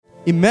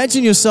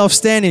Imagine yourself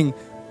standing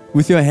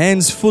with your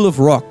hands full of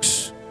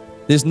rocks.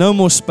 There's no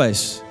more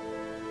space.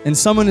 And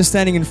someone is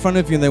standing in front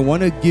of you and they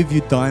want to give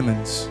you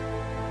diamonds,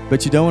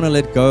 but you don't want to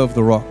let go of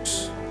the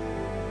rocks.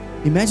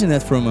 Imagine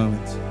that for a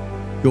moment.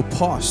 Your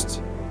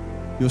past,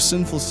 your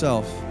sinful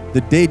self, the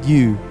dead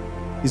you,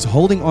 is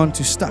holding on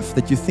to stuff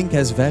that you think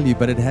has value,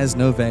 but it has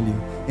no value.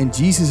 And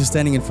Jesus is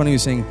standing in front of you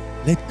saying,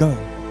 let go.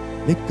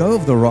 Let go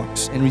of the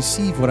rocks and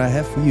receive what I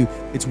have for you.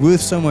 It's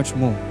worth so much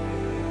more.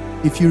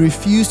 If you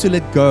refuse to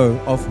let go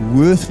of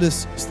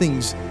worthless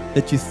things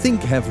that you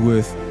think have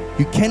worth,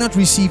 you cannot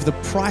receive the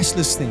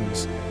priceless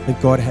things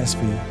that God has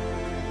for you.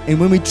 And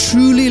when we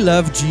truly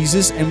love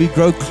Jesus and we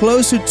grow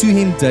closer to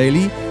Him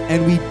daily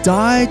and we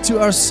die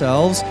to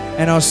ourselves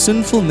and our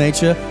sinful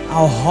nature,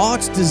 our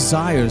heart's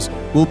desires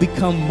will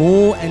become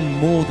more and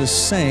more the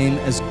same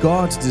as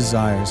God's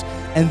desires.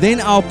 And then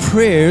our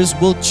prayers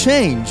will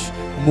change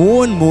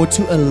more and more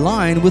to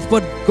align with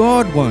what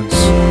God wants.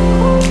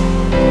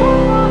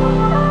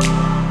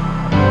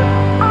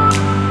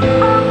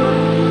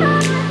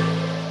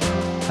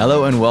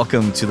 Hello and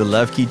welcome to the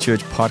Love Key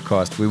Church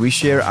podcast, where we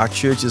share our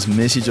church's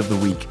message of the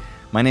week.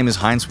 My name is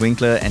Heinz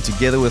Winkler, and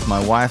together with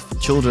my wife,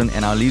 children,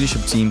 and our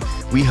leadership team,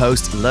 we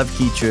host Love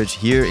Key Church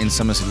here in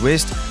Somerset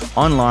West,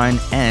 online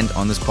and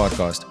on this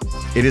podcast.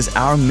 It is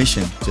our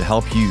mission to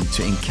help you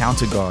to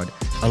encounter God,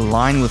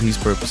 align with His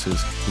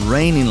purposes,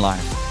 reign in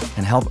life,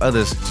 and help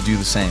others to do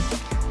the same.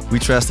 We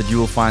trust that you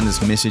will find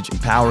this message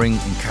empowering,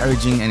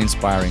 encouraging, and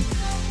inspiring.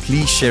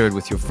 Please share it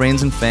with your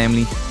friends and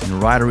family and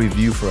write a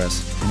review for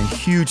us. And a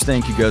huge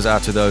thank you goes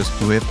out to those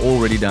who have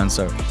already done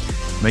so.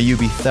 May you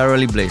be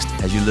thoroughly blessed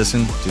as you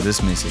listen to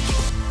this message.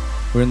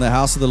 We're in the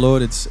house of the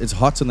Lord. It's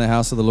hot in the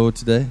house of the Lord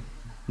today.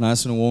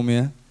 Nice and warm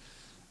here.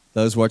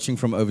 Those watching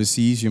from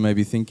overseas, you may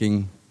be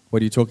thinking,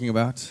 what are you talking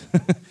about?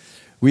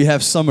 We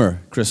have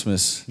summer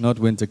Christmas, not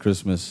winter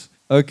Christmas.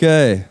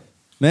 Okay,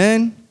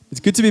 man, it's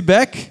good to be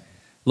back.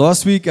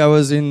 Last week I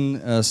was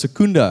in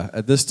Secunda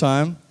at this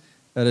time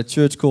at a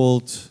church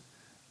called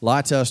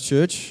Lighthouse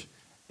Church,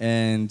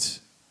 and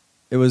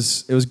it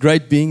was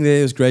great being there.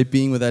 It was great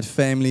being with that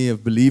family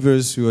of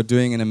believers who are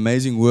doing an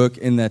amazing work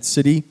in that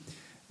city.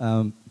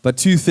 But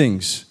two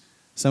things.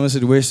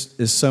 Somerset West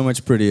is so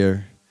much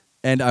prettier,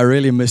 and I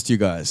really missed you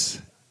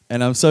guys.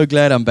 And I'm so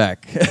glad I'm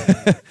back.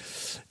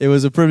 It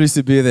was a privilege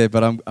to be there,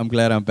 but I'm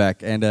glad I'm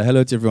back. And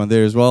hello to everyone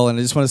there as well. And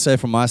I just want to say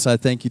from my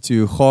side, thank you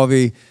to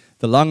Gavi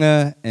De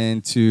Lange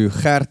and to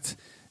Gert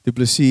Du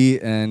Plessis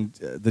and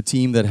the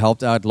team that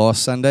helped out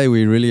last Sunday.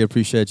 We really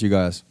appreciate you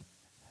guys.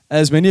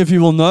 As many of you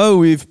will know,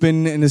 we've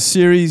been in a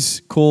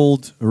series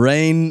called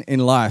Reign in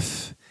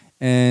Life.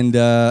 And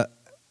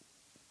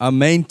our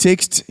main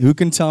text, who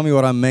can tell me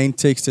what our main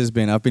text has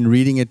been? I've been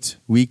reading it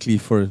weekly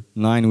for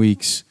 9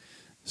 weeks,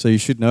 so you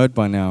should know it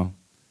by now.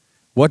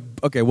 What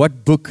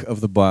book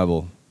of the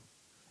Bible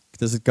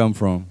does it come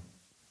from?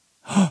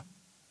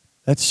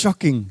 That's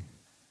shocking.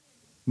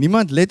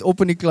 Niemand let op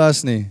in die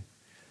klas nie.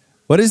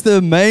 What is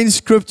the main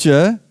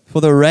scripture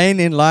for the Reign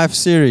in Life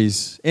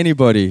series?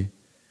 Anybody?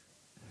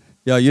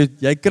 Ja,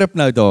 jy krip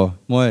nou daar.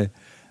 Mooi.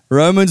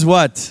 Romans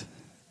what?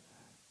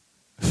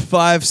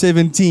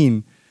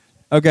 5:17.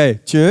 Okay,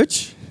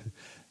 church,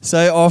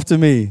 say after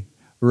me.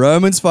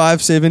 Romans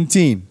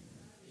 5:17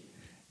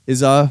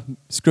 is our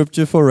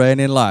scripture for Reign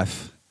in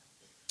Life.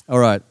 All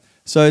right.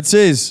 So it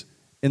says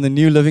in the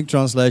New Living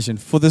Translation,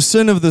 for the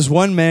sin of this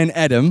one man,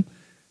 Adam,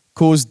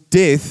 caused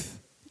death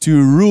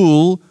to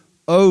rule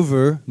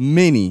over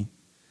many.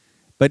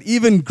 But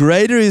even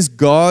greater is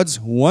God's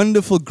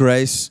wonderful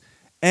grace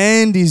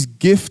and His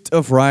gift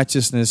of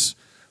righteousness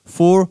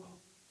for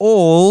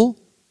all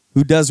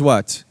who does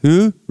what?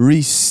 Who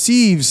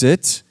receives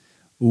it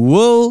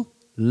will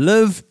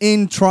live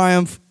in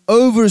triumph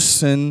over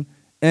sin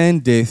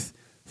and death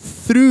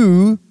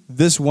through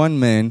this one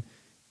man,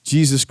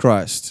 Jesus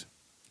Christ.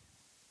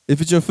 If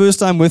it's your first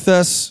time with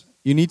us,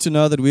 you need to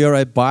know that we are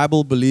a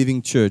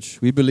Bible-believing church.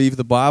 We believe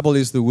the Bible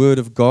is the Word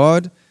of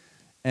God,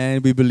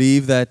 and we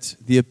believe that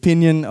the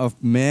opinion of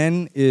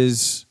man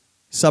is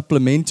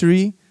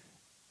supplementary,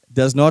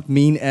 does not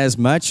mean as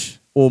much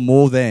or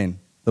more than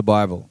the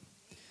Bible.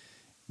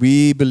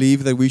 We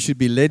believe that we should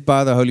be led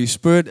by the Holy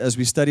Spirit as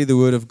we study the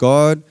Word of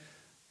God,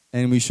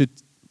 and we should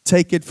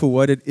take it for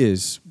what it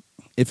is.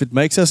 If it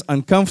makes us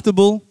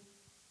uncomfortable,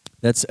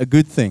 that's a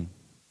good thing.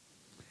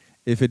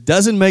 If it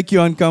doesn't make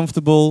you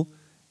uncomfortable,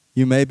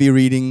 you may be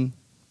reading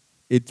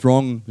it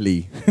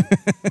wrongly.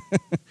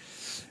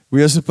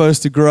 We are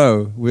supposed to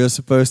grow. We are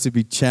supposed to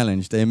be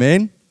challenged.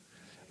 Amen?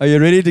 Are you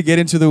ready to get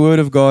into the Word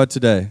of God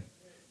today?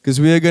 Because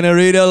we are going to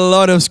read a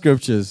lot of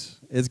scriptures.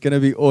 It's going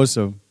to be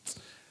awesome.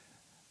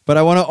 But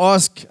I want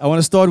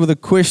to start with a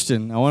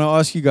question. I want to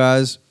ask you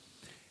guys,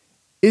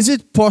 is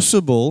it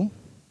possible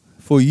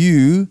for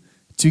you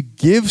to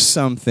give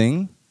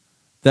something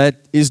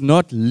that is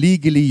not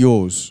legally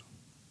yours?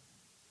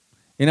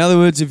 In other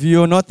words, if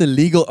you're not the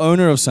legal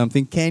owner of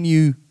something, can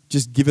you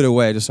just give it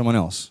away to someone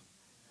else?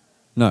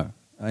 No.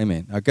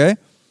 Amen. Okay?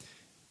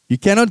 You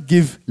cannot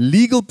give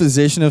legal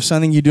possession of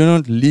something you do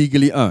not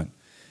legally own.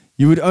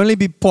 You would only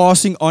be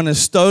passing on a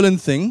stolen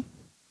thing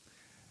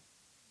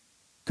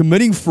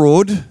committing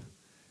fraud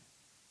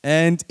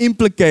and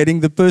implicating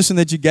the person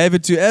that you gave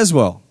it to as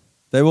well.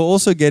 They will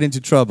also get into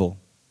trouble,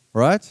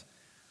 right?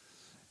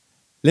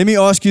 Let me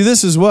ask you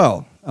this as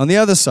well. On the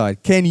other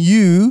side, can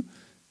you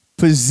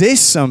possess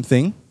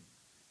something,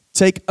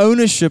 take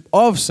ownership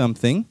of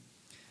something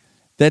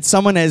that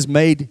someone has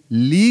made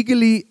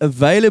legally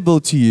available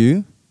to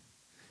you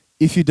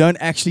if you don't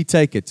actually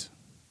take it?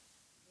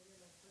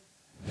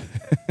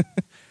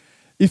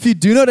 If you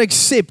do not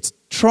accept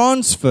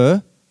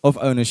transfer of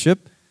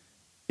ownership,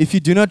 if you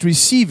do not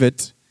receive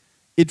it,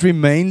 it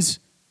remains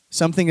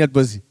something that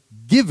was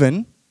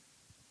given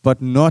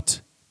but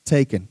not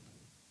taken.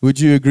 Would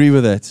you agree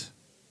with that?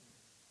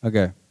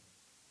 Okay.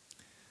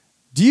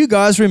 Do you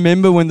guys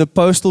remember when the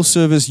postal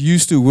service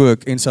used to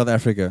work in South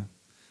Africa?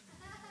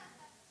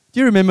 Do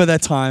you remember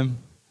that time?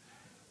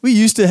 We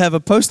used to have a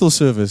postal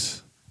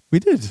service. We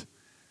did.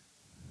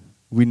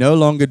 We no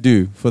longer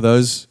do, for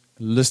those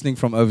listening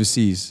from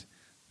overseas.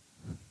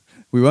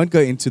 We won't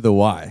go into the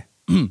why.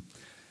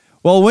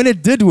 Well, when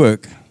it did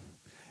work,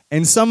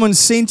 and someone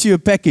sent you a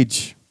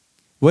package,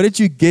 what did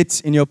you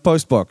get in your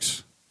post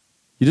box?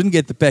 You didn't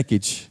get the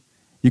package.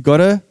 You got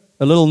a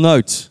little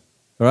note,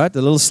 all right,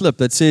 a little slip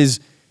that says,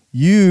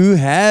 you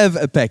have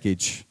a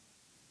package.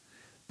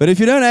 But if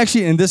you don't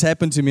actually, and this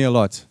happened to me a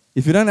lot,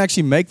 if you don't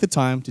actually make the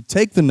time to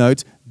take the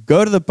note,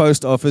 go to the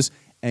post office,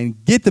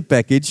 and get the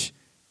package,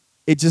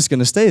 it's just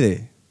going to stay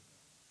there.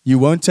 You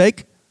won't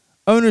take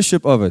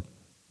ownership of it.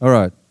 All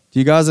right. Do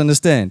you guys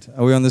understand?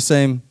 Are we on the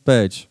same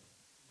page?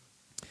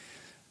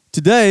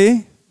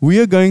 Today,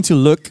 we are going to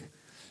look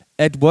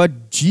at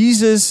what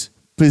Jesus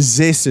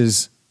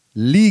possesses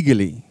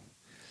legally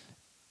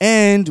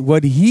and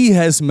what he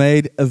has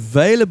made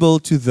available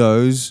to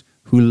those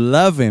who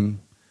love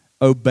him,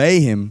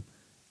 obey him,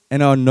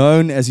 and are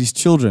known as his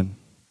children.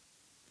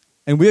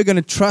 And we are going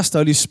to trust the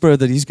Holy Spirit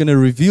that he's going to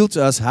reveal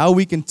to us how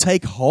we can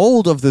take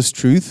hold of this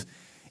truth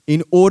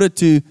in order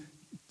to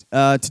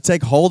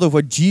take hold of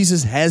what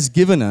Jesus has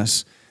given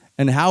us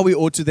and how we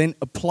ought to then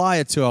apply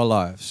it to our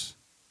lives.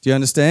 Do you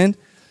understand?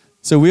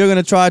 So we are going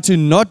to try to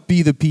not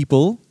be the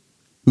people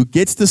who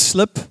gets the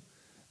slip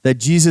that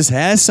Jesus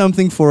has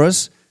something for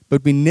us,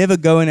 but we never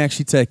go and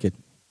actually take it.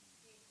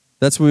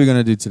 That's what we're going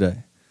to do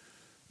today.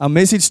 Our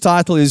message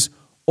title is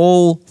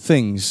All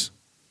Things.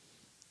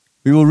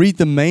 We will read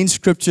the main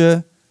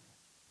scripture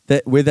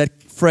where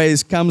that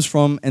phrase comes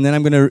from, and then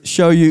I'm going to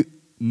show you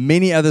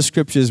many other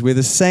scriptures where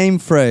the same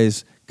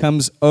phrase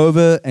comes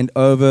over and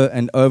over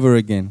and over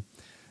again.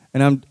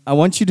 And I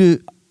want you to,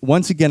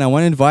 once again, I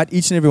want to invite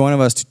each and every one of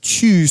us to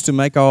choose to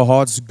make our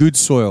hearts good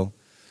soil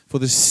for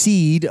the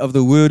seed of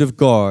the Word of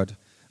God.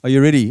 Are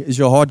you ready? Is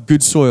your heart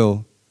good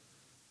soil?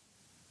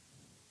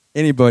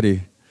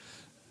 Anybody?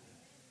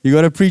 You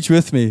got to preach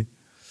with me.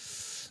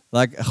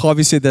 Like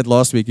Javi said that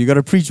last week. You got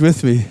to preach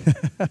with me.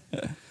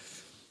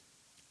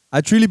 I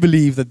truly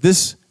believe that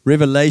this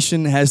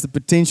revelation has the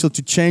potential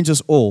to change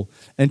us all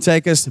and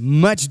take us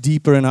much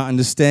deeper in our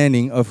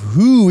understanding of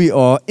who we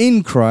are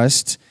in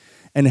Christ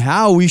and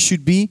how we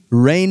should be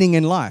reigning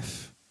in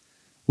life.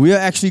 We are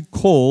actually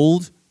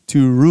called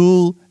to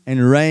rule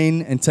and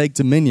reign and take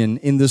dominion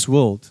in this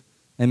world.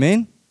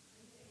 Amen?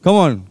 Come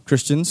on,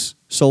 Christians,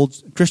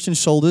 Christian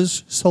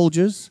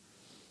soldiers.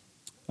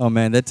 Oh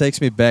man, that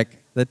takes me back.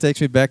 That takes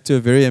me back to a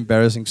very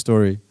embarrassing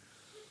story.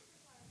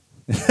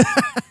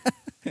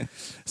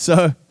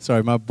 So,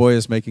 sorry, my boy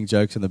is making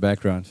jokes in the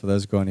background for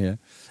those who can't hear.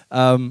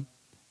 I'm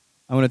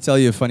going to tell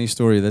you a funny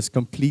story that's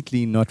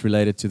completely not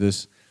related to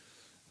this.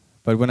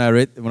 But when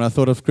I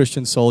thought of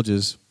Christian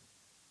soldiers,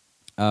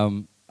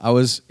 I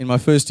was in my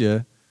first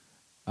year.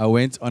 I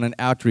went on an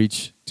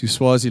outreach to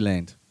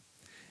Swaziland,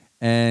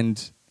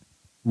 and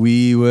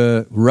we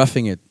were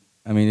roughing it.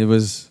 I mean,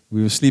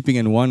 we were sleeping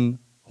in one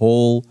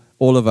hall,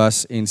 all of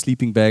us in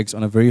sleeping bags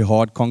on a very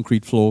hard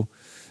concrete floor.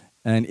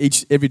 And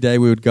every day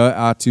we would go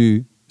out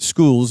to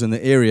schools in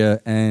the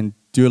area and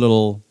do a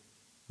little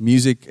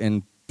music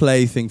and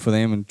play thing for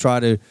them and try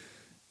to,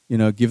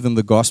 give them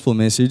the gospel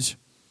message.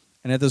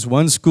 And at this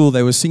one school,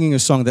 they were singing a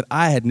song that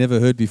I had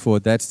never heard before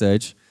at that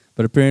stage,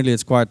 but apparently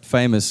it's quite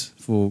famous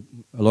for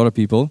a lot of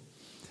people.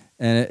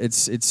 And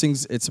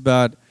it's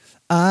about,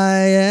 I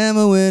am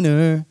a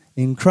winner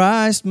in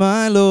Christ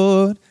my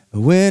Lord, a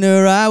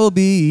winner I will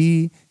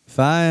be if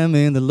I am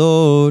in the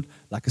Lord,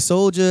 like a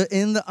soldier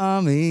in the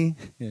army.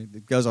 Yeah,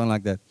 it goes on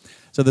like that.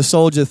 So the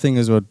soldier thing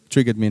is what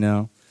triggered me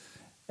now.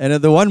 And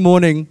at the one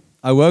morning,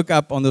 I woke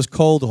up on this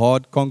cold,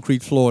 hard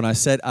concrete floor, and I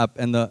sat up,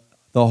 and the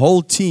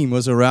whole team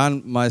was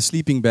around my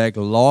sleeping bag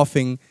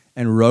laughing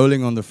and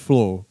rolling on the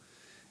floor.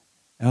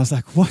 And I was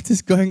like, what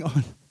is going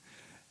on?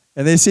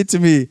 And they said to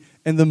me,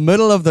 in the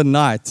middle of the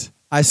night,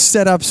 I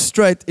sat up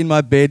straight in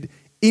my bed,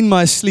 in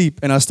my sleep,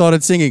 and I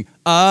started singing,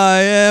 I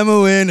am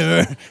a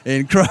winner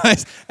in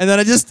Christ. And then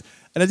I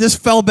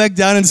just fell back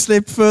down and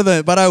slept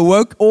further, but I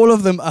woke all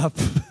of them up.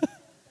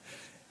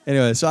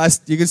 Anyway, so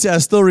you can see I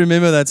still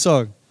remember that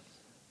song.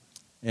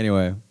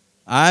 Anyway,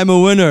 I'm a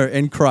winner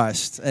in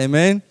Christ.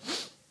 Amen.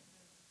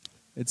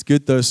 It's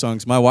good, those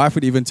songs. My wife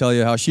would even tell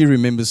you how she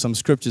remembers some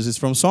scriptures. It's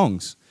from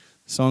songs.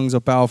 Songs are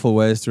powerful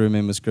ways to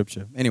remember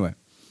Scripture. Anyway,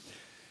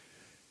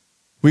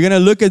 we're going to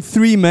look at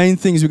three main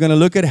things. We're going to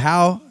look at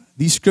how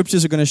these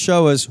Scriptures are going to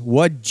show us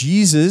what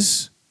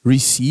Jesus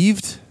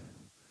received.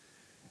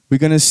 We're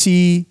going to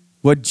see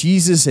what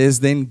Jesus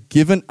has then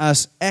given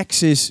us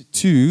access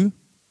to.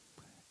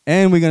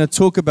 And we're going to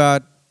talk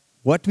about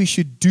what we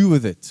should do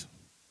with it.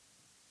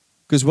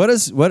 Because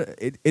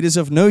it is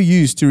of no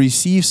use to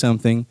receive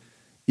something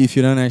if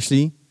you don't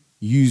actually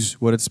use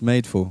what it's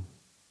made for.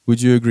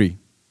 Would you agree?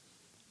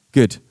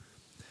 Good.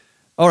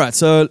 All right,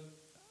 so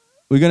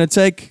we're going to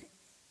take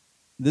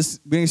this.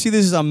 We're going to see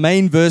this is our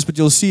main verse, but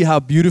you'll see how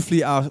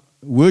beautifully our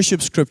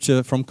worship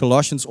scripture from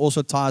Colossians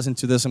also ties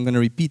into this. I'm going to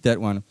repeat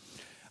that one.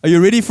 Are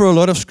you ready for a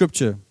lot of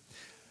scripture?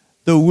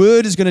 The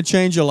word is going to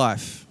change your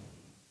life.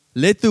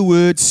 Let the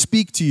word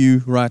speak to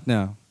you right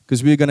now,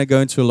 because we're going to go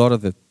into a lot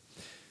of it.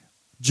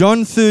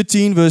 John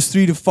 13, verse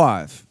 3 to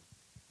 5.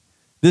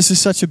 This is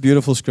such a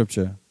beautiful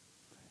scripture.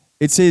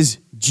 It says,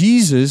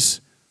 Jesus,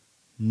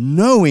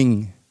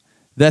 knowing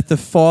that the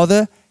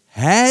Father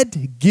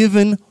had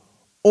given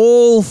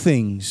all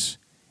things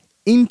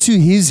into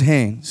his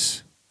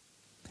hands,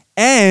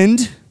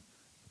 and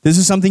this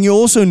is something you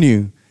also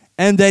knew,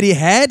 and that he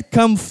had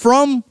come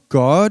from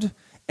God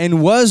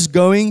and was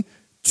going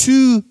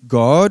to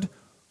God,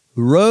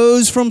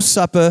 rose from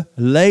supper,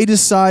 laid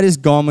aside his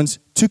garments,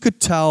 took a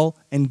towel,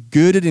 and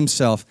girded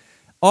himself.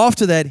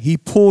 After that, he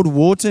poured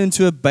water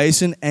into a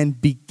basin and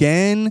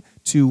began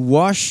to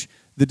wash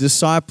the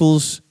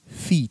disciples'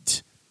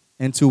 feet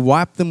and to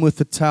wipe them with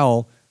the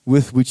towel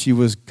with which he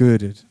was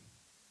girded.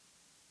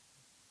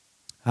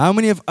 How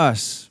many of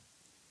us,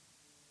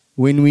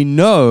 when we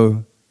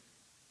know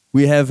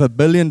we have $1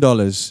 billion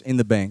in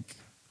the bank,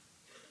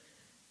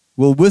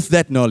 will with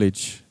that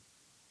knowledge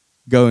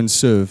go and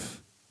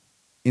serve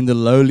in the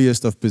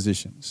lowliest of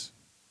positions?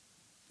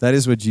 That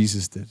is what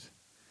Jesus did.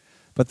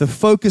 But the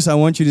focus I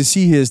want you to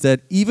see here is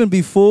that even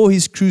before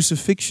his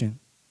crucifixion,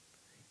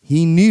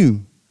 he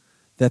knew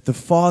that the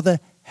Father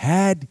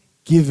had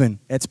given.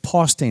 It's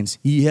past tense.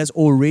 He has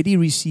already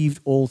received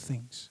all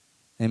things.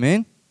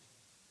 Amen?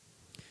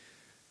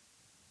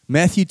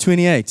 Matthew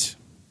 28.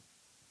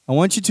 I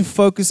want you to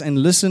focus and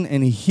listen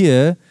and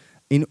hear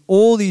in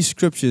all these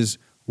scriptures,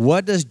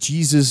 what does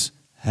Jesus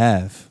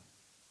have?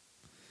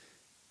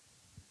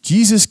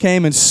 Jesus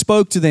came and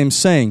spoke to them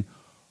saying,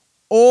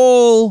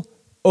 all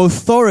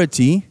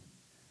authority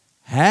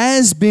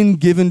has been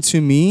given to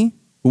me,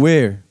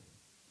 where?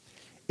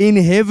 In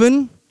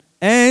heaven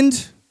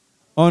and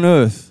on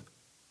earth.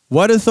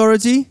 What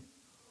authority?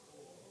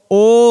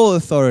 All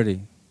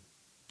authority.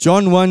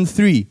 John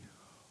 1:3.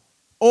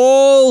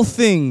 All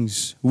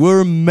things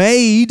were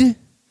made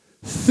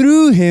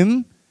through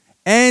him,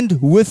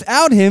 and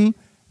without him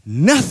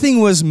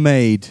nothing was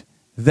made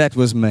that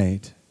was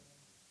made.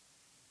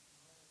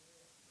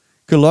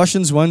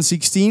 Colossians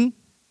 1:16.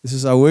 This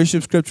is our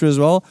worship scripture as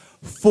well.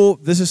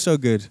 This is so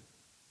good.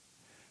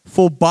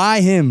 For by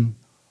him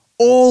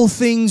all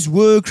things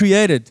were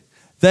created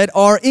that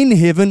are in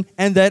heaven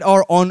and that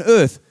are on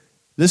earth.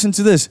 Listen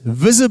to this.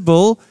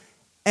 Visible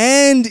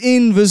and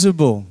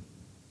invisible.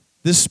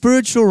 The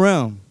spiritual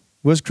realm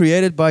was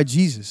created by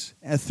Jesus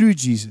and through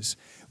Jesus.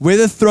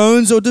 Whether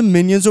thrones or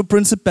dominions or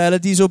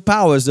principalities or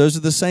powers, those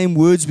are the same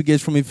words we get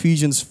from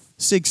Ephesians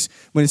 6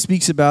 when it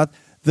speaks about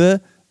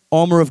the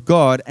armor of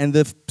God and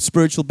the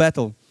spiritual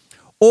battle.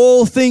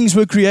 All things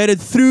were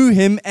created through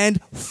him and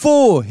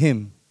for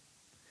him.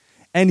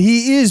 And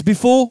he is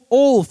before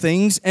all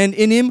things, and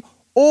in him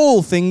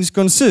all things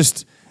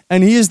consist.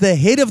 And he is the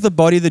head of the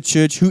body, the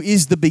church, who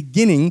is the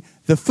beginning,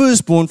 the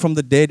firstborn from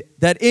the dead,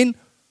 that in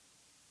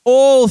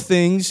all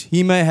things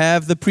he may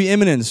have the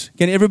preeminence.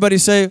 Can everybody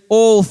say,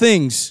 all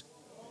things?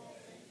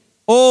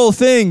 All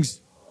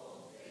things.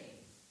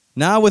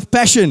 Now with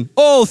passion,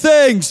 all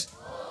things.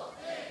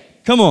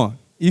 Come on.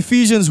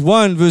 Ephesians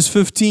 1, verse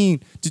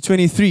 15 to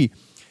 23.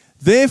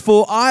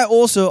 Therefore, I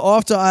also,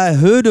 after I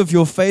heard of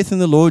your faith in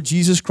the Lord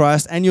Jesus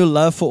Christ and your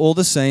love for all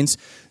the saints,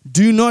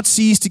 do not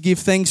cease to give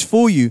thanks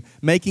for you,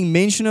 making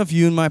mention of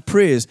you in my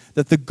prayers,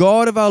 that the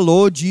God of our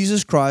Lord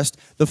Jesus Christ,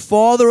 the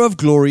Father of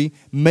glory,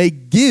 may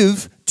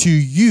give to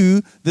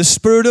you the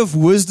spirit of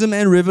wisdom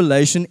and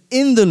revelation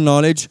in the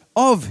knowledge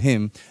of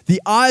him,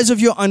 the eyes of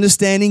your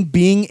understanding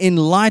being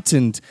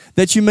enlightened,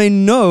 that you may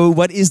know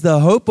what is the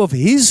hope of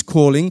his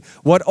calling,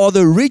 what are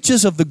the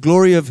riches of the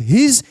glory of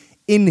his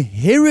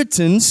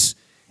inheritance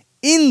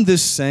in the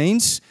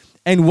saints,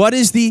 and what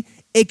is the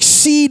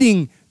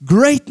exceeding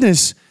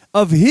greatness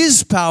of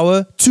his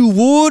power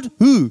toward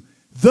who?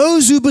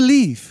 Those who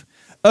believe,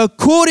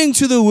 according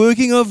to the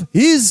working of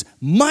his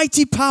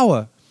mighty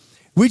power,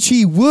 which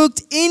he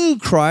worked in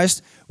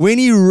Christ when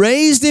he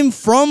raised him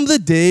from the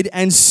dead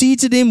and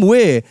seated him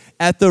where?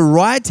 At the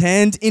right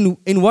hand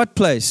in what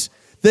place?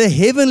 The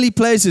heavenly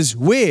places.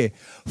 Where?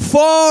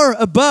 Far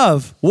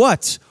above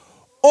what?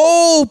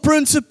 All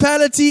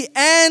principality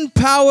and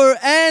power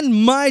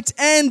and might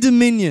and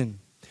dominion,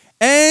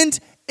 and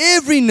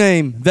every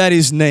name that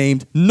is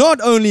named,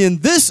 not only in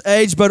this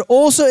age, but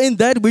also in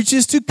that which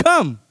is to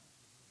come.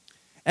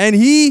 And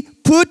he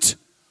put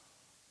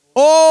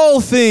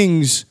all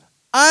things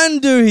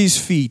under his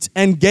feet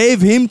and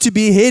gave him to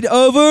be head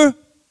over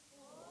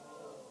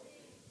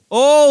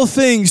all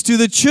things to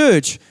the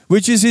church,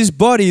 which is his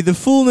body, the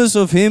fullness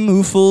of him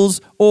who fills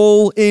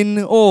all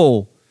in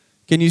all.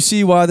 Can you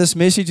see why this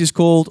message is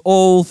called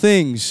All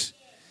Things?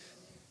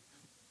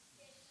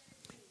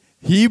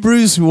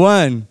 Hebrews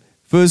 1,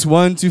 verse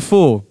 1 to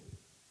 4.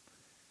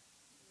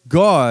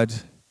 God,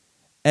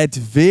 at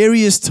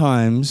various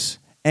times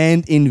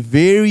and in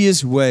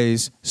various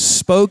ways,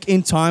 spoke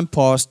in time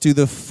past to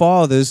the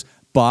fathers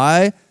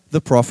by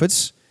the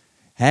prophets,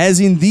 has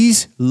in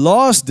these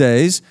last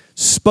days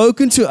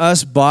spoken to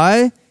us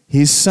by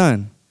his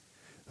Son,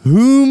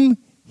 whom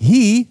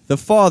he, the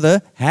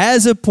Father,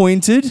 has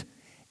appointed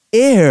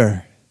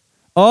heir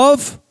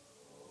of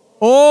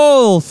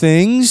all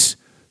things,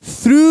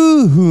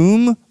 through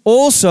whom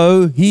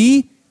also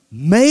he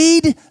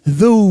made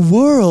the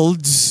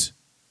worlds,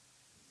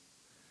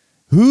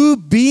 who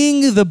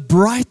being the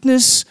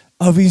brightness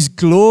of his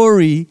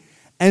glory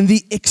and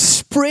the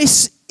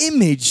express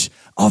image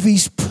of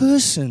his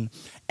person,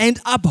 and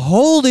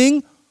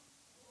upholding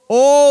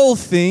all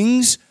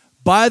things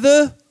by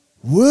the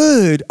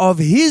word of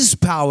his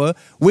power,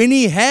 when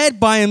he had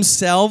by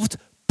himself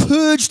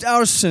purged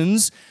our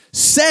sins,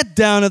 sat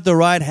down at the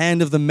right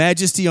hand of the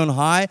majesty on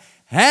high,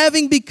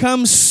 having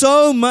become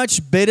so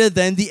much better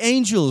than the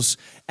angels,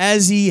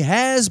 as he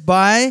has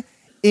by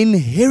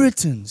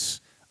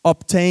inheritance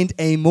obtained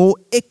a more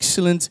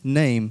excellent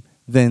name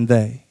than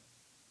they.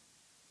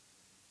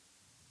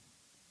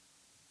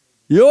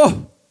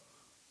 Yo!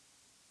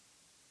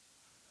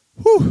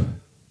 Whew.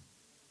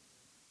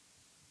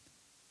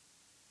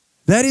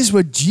 That is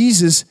what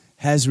Jesus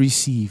has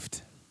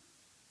received.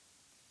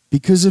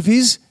 Because of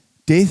his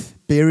death,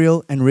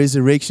 burial, and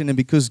resurrection, and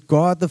because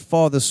God the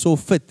Father saw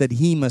fit that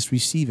he must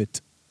receive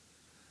it.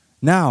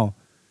 Now,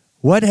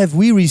 what have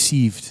we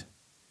received?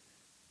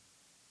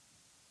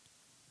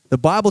 The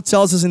Bible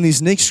tells us in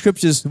these next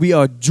scriptures we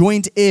are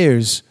joint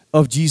heirs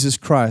of Jesus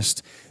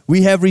Christ.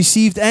 We have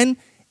received an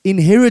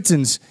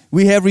inheritance.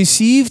 We have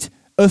received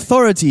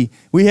authority.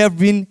 We have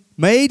been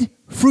made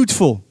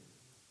fruitful.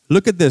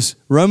 Look at this,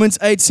 Romans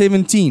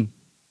 8:17.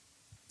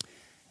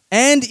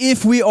 And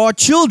if we are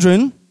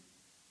children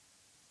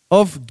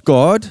of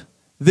God,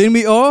 then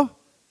we are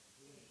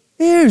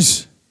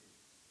heirs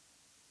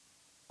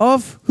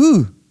of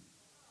who?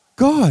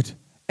 God.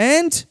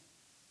 And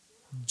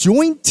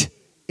joint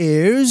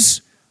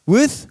heirs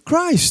with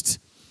Christ.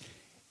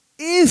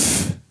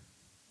 If,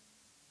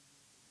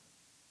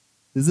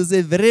 this is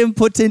a very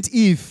important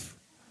if.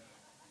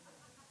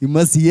 You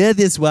must hear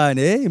this one,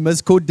 You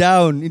must go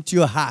down into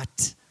your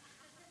heart.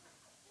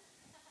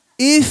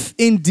 If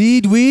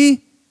indeed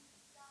we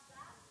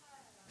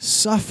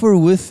suffer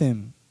with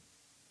him,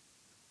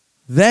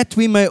 that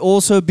we may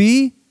also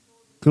be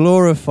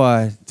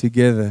glorified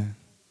together.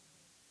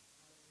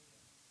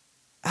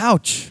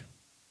 Ouch.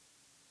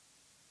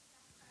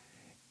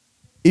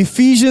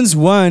 Ephesians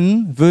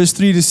 1, verse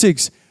 3 to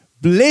 6.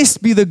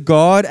 Blessed be the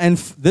God, and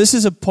this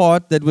is a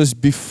part that was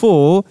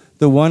before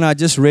the one I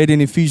just read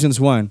in Ephesians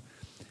 1.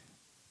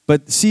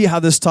 But see how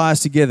this ties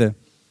together.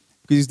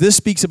 Because this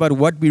speaks about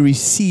what we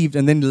received,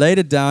 and then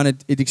later down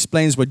it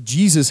explains what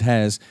Jesus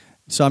has.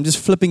 So I'm just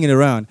flipping it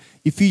around.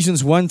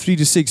 Ephesians 1, 3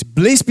 to 6.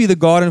 Blessed be the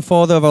God and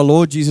Father of our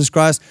Lord Jesus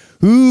Christ,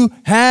 who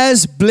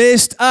has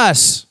blessed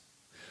us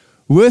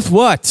with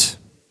what?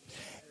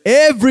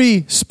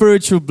 Every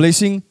spiritual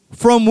blessing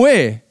from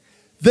where?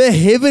 The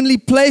heavenly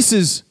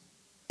places,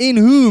 in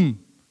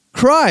whom?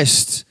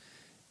 Christ.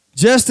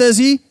 Just as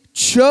he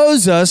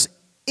chose us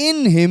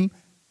in him,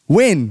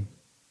 when?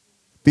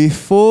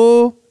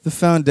 Before the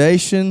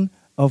foundation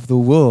of the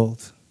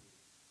world.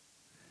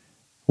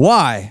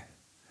 Why?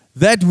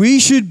 That we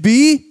should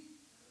be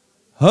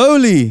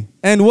holy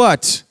and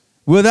what?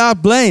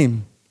 Without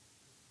blame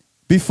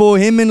before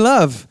him in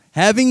love,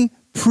 having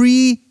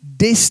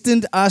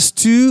predestined us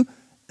to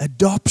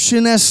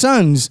adoption as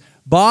sons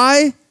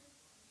by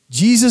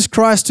Jesus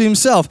Christ to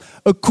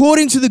himself,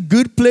 according to the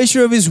good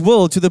pleasure of his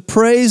will, to the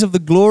praise of the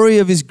glory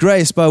of his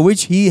grace, by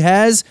which he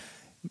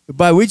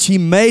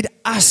made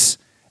us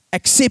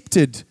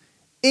accepted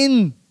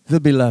in the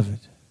beloved.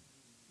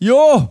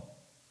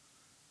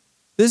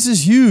 This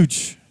is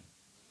huge.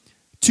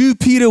 2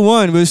 Peter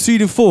 1, verse 3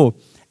 to 4.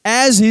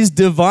 As his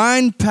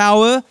divine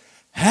power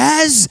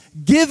has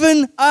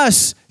given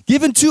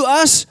to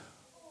us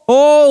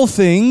all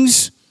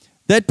things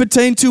that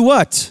pertain to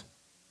what?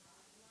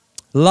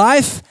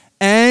 Life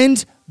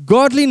and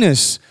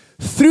godliness,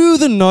 through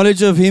the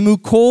knowledge of him who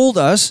called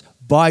us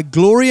by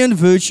glory and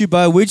virtue,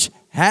 by which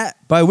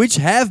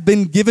have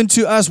been given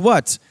to us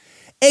what?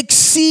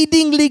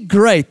 Exceedingly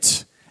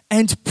great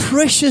and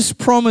precious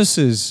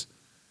promises.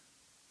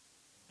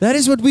 That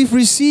is what we've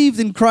received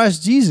in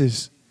Christ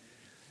Jesus.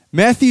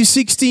 Matthew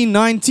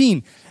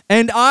 16:19.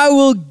 And I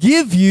will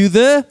give you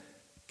the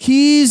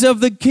keys of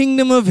the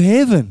kingdom of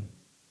heaven.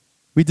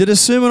 We did a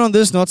sermon on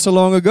this not so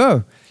long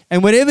ago.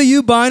 And whatever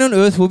you bind on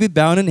earth will be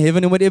bound in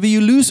heaven, and whatever you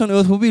loose on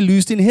earth will be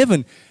loosed in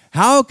heaven.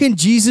 How can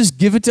Jesus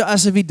give it to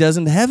us if he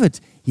doesn't have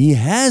it? He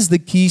has the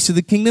keys to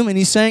the kingdom, and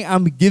he's saying,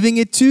 I'm giving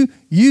it to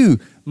you,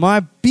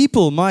 my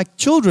people, my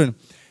children.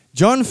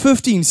 John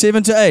 15,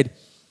 7-8.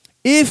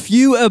 If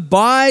you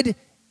abide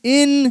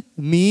in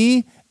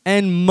me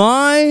and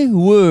my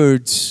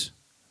words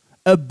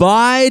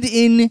abide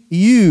in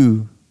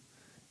you,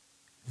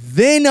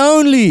 then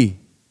only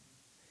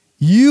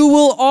you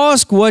will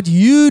ask what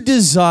you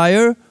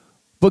desire,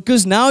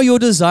 because now your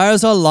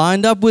desires are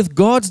lined up with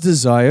God's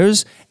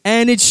desires,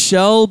 and it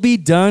shall be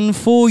done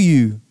for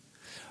you.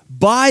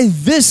 By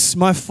this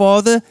my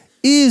Father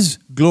is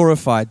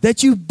glorified,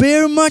 that you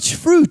bear much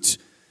fruit,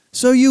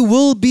 so you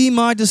will be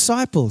my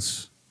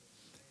disciples.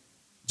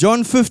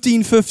 John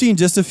 15:15,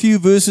 just a few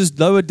verses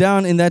lower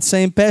down in that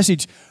same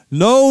passage.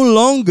 No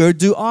longer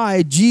do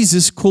I,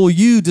 Jesus, call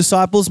you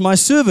disciples, my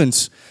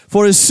servants,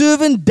 for a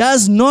servant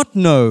does not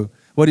know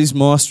what his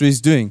master is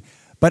doing.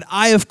 But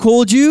I have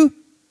called you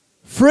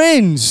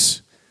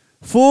friends,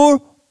 for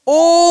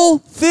all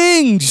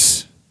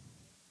things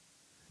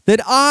that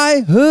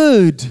I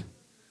heard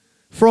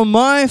from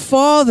my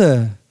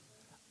Father,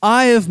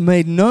 I have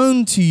made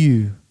known to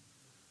you.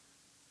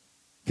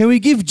 Can we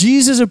give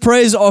Jesus a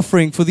praise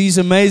offering for these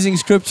amazing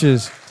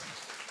scriptures?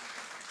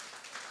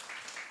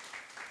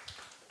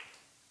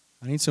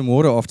 I need some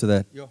water after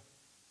that. Yeah.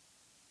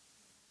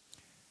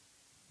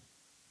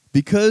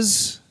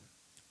 Because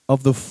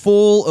of the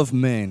fall of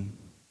man,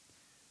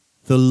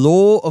 the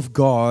law of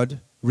God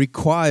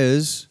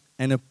requires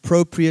an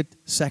appropriate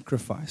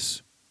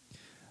sacrifice.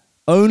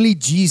 Only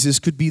Jesus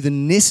could be the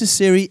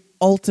necessary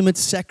ultimate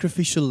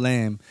sacrificial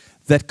lamb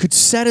that could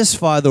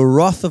satisfy the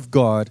wrath of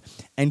God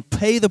and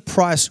pay the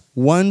price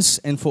once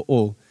and for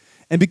all.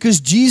 And because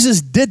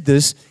Jesus did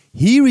this,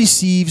 he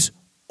receives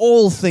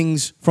all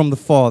things from the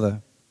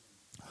Father.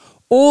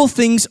 All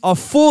things are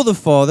for the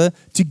Father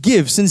to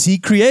give, since he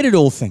created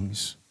all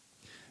things.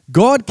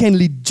 God can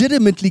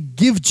legitimately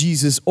give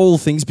Jesus all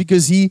things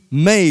because he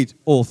made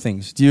all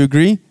things. Do you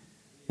agree?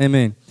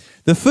 Amen.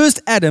 The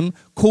first Adam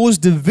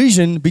caused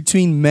division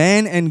between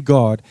man and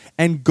God,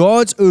 and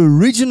God's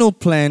original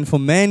plan for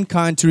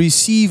mankind to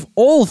receive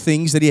all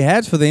things that he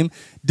had for them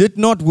did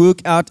not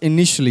work out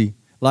initially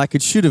like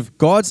it should have.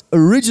 God's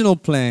original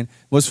plan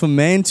was for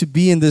man to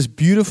be in this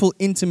beautiful,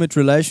 intimate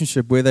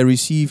relationship where they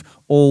receive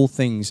all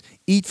things,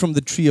 eat from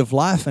the tree of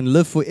life, and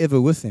live forever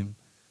with him.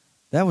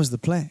 That was the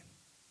plan.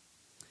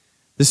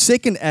 The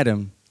second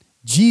Adam,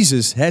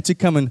 Jesus, had to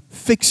come and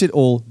fix it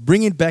all,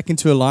 bring it back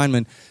into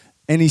alignment.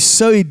 And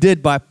he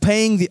did by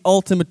paying the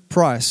ultimate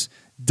price,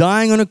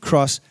 dying on a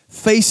cross,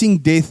 facing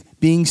death,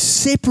 being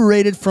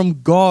separated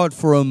from God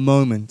for a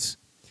moment.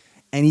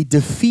 And he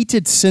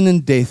defeated sin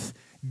and death,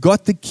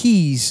 got the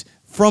keys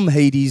from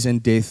Hades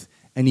and death,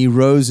 and he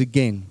rose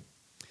again.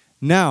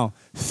 Now,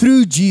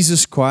 through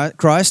Jesus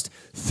Christ,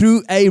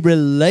 through a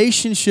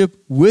relationship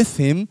with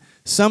him,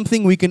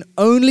 something we can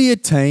only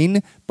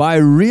attain by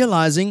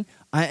realizing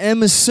I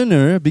am a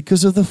sinner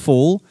because of the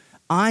fall.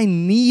 I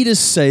need a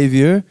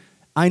Savior.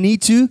 I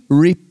need to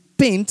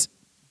repent,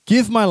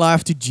 give my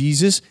life to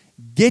Jesus,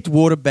 get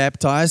water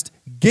baptized,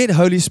 get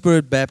Holy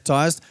Spirit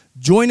baptized,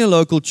 join a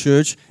local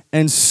church,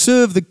 and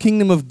serve the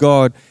kingdom of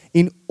God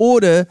in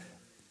other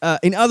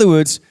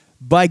words,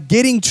 by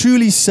getting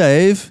truly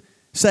saved,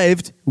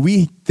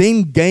 we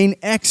then gain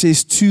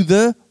access to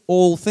the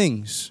all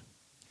things.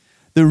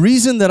 The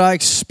reason that I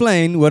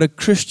explain what a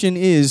Christian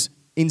is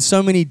in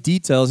so many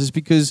details is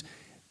because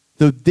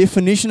the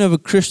definition of a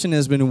Christian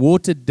has been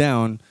watered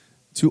down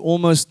to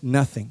almost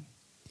nothing.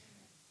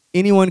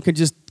 Anyone can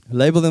just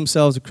label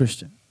themselves a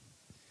Christian.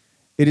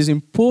 It is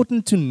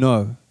important to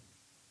know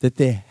that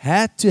there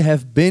had to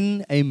have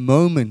been a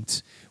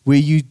moment where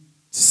you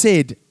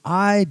said,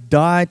 I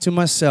die to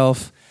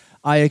myself,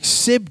 I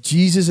accept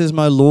Jesus as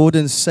my Lord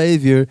and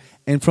Savior,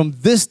 and from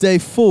this day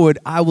forward,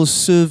 I will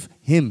serve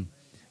him.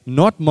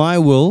 Not my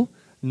will,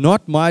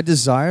 not my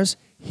desires,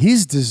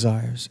 his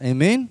desires.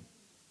 Amen?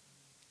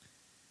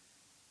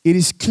 It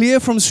is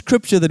clear from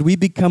Scripture that we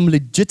become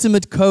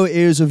legitimate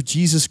co-heirs of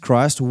Jesus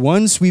Christ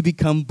once we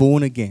become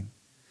born again.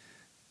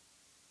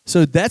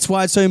 So that's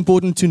why it's so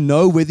important to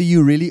know whether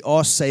you really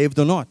are saved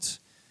or not,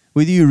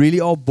 whether you really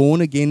are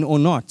born again or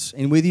not,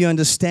 and whether you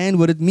understand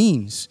what it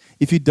means.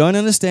 If you don't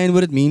understand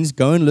what it means,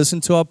 go and listen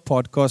to our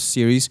podcast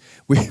series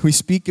where we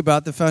speak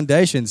about the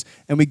foundations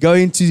and we go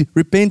into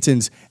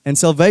repentance and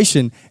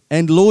salvation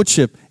and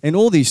lordship and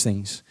all these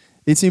things.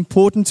 It's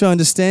important to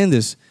understand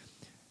this.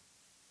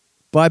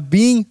 By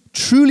being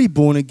truly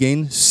born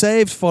again,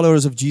 saved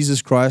followers of Jesus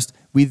Christ,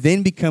 we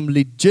then become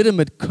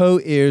legitimate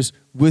co-heirs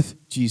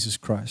with Jesus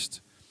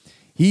Christ.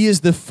 He is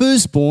the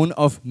firstborn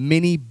of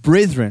many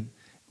brethren.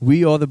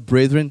 We are the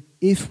brethren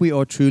if we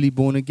are truly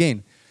born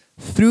again.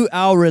 Through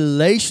our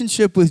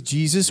relationship with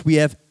Jesus, we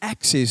have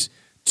access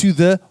to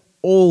the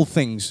all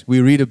things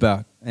we read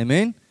about.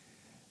 Amen?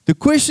 The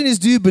question is,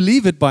 do you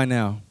believe it by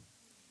now?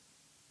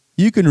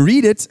 You can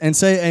read it and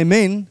say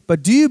amen,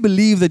 but do you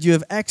believe that you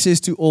have access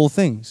to all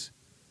things?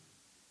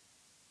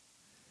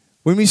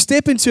 When we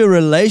step into a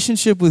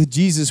relationship with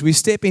Jesus, we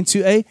step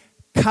into a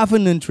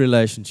covenant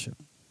relationship.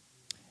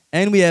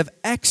 And we have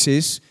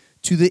access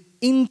to the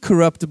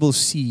incorruptible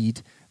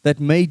seed that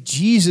made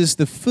Jesus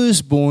the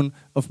firstborn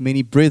of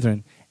many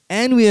brethren.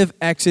 And we have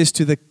access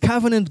to the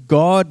covenant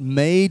God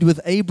made with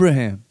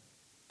Abraham.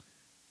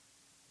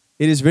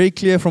 It is very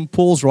clear from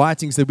Paul's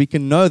writings that we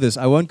can know this.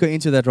 I won't go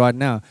into that right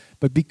now.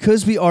 But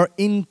because we are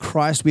in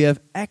Christ, we have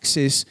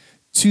access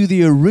to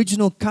the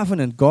original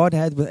covenant God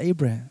had with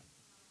Abraham.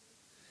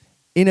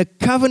 In a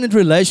covenant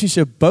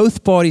relationship,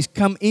 both parties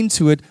come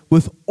into it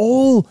with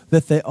all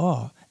that they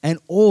are and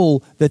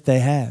all that they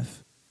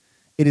have.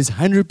 It is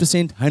 100%,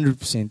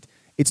 100%.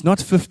 It's not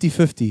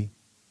 50-50.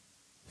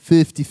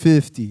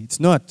 50-50. It's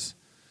not.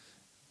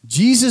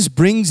 Jesus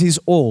brings his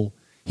all.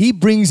 He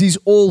brings his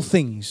all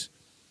things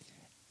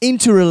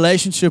into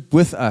relationship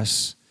with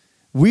us.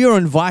 We are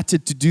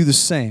invited to do the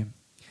same.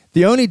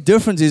 The only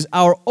difference is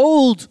our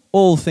old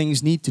all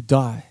things need to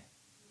die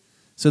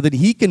so that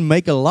he can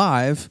make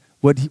alive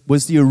what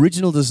was the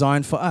original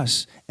design for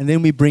us. And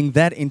then we bring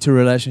that into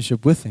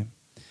relationship with him.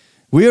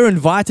 We are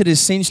invited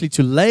essentially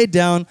to lay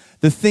down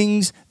the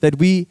things that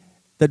we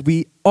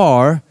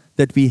are,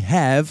 that we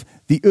have,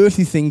 the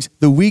earthly things,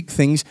 the weak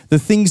things, the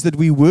things that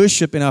we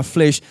worship in our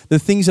flesh, the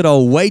things that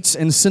are weights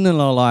and sin in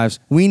our lives.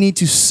 We need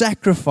to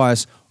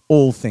sacrifice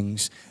all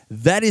things.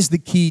 That is the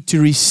key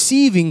to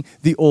receiving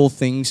the all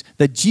things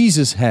that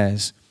Jesus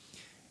has.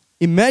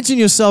 Imagine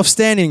yourself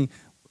standing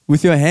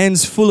with your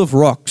hands full of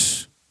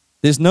rocks.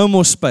 There's no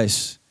more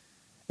space.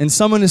 And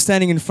someone is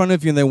standing in front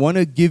of you and they want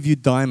to give you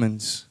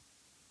diamonds.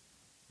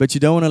 But you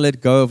don't want to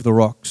let go of the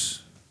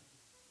rocks.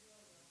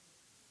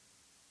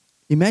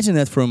 Imagine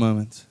that for a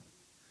moment.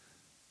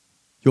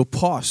 Your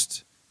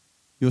past,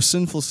 your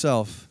sinful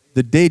self,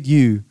 the dead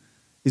you,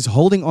 is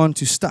holding on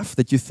to stuff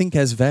that you think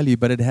has value,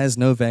 but it has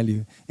no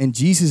value. And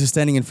Jesus is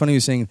standing in front of you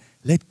saying,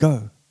 let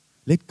go.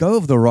 Let go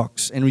of the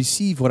rocks and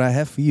receive what I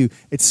have for you.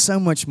 It's so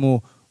much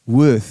more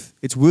worth.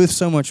 It's worth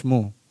so much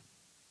more.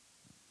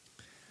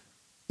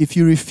 If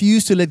you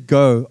refuse to let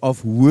go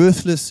of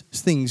worthless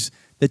things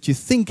that you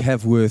think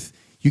have worth,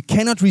 you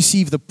cannot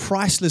receive the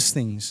priceless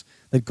things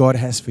that God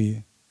has for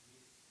you.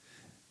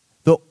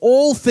 The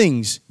all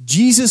things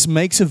Jesus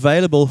makes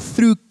available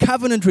through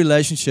covenant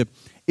relationship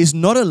is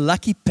not a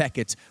lucky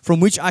packet from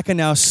which I can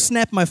now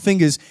snap my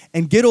fingers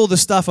and get all the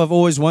stuff I've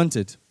always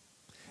wanted.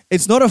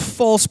 It's not a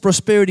false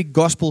prosperity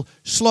gospel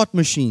slot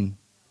machine.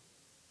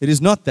 It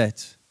is not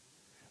that.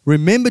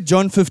 Remember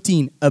John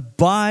 15,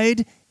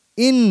 abide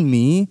in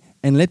me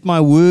and let my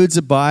words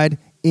abide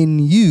in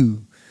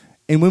you.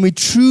 And when we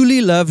truly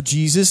love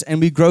Jesus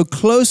and we grow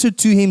closer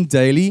to him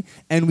daily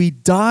and we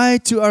die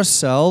to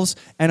ourselves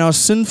and our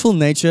sinful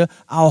nature,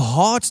 our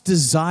heart's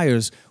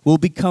desires will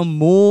become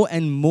more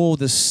and more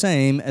the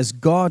same as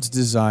God's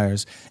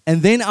desires.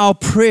 And then our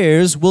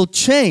prayers will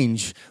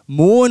change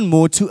more and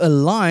more to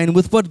align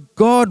with what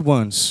God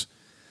wants.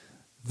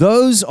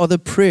 Those are the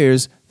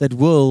prayers that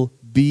will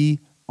be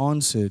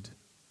answered.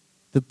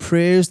 The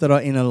prayers that are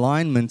in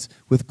alignment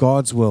with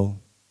God's will.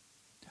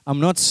 I'm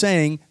not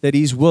saying that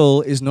his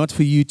will is not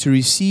for you to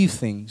receive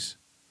things.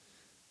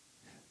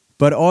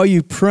 But are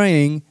you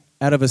praying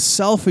out of a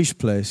selfish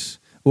place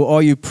or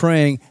are you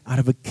praying out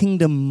of a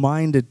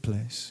kingdom-minded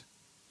place?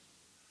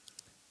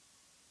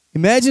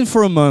 Imagine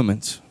for a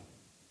moment,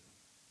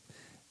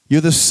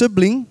 you're the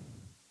sibling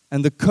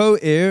and the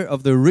co-heir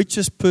of the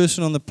richest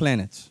person on the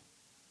planet.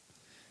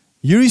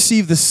 You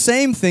receive the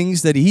same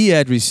things that he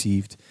had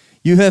received.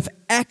 You have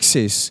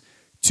access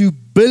to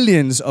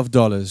billions of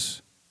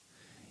dollars.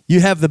 You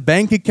have the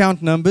bank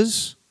account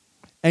numbers,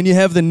 and you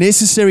have the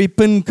necessary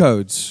PIN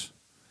codes,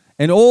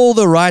 and all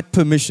the right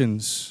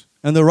permissions,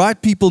 and the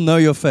right people know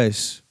your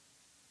face.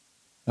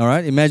 All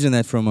right? Imagine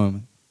that for a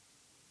moment.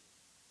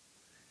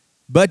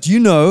 But you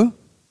know,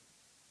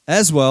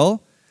 as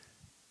well,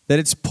 that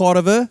it's part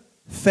of a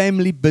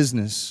family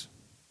business.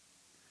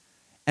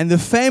 And the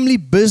family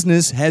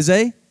business has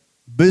a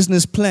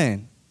business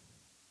plan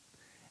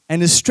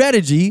and a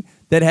strategy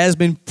that has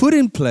been put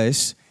in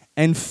place,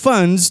 and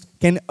funds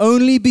can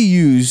only be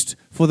used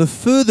for the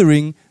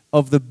furthering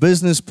of the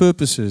business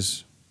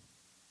purposes.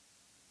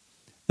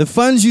 The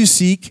funds you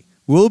seek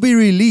will be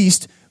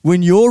released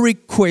when your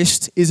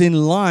request is in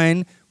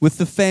line with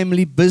the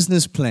family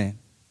business plan.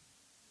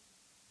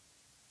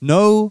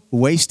 No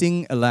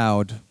wasting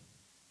allowed.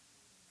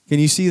 Can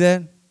you see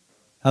that?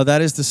 How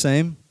that is the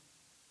same?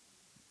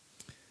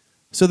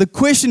 So the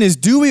question is,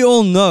 do we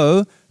all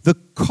know the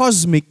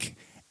cosmic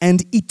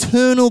and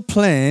eternal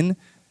plan,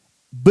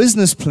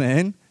 business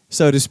plan,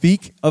 so to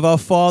speak, of our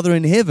Father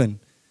in heaven?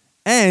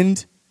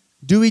 And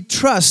do we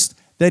trust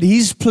that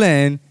his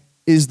plan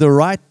is the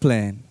right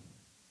plan?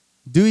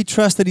 Do we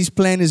trust that his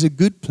plan is a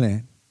good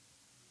plan?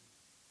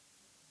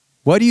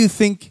 What do you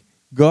think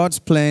God's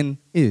plan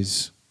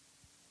is?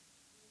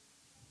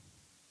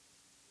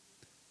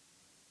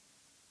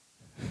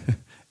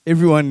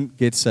 Everyone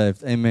gets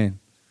saved. Amen.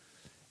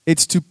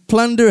 It's to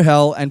plunder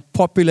hell and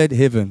populate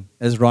heaven,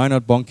 as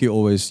Reinhard Bonnke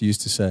always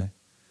used to say.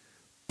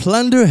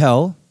 Plunder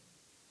hell,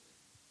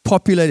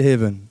 populate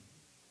heaven.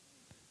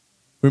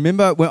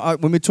 Remember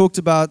when we talked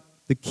about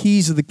the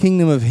keys of the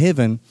kingdom of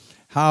heaven,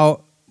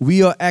 how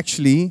we are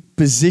actually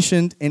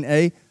positioned in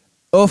a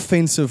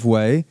offensive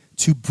way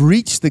to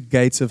breach the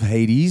gates of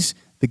Hades,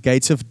 the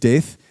gates of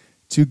death,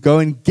 to go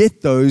and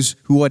get those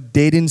who are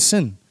dead in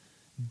sin,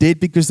 dead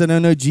because they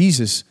don't know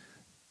Jesus,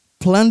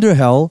 plunder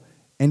hell,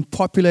 and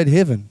populate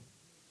heaven.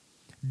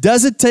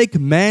 Does it take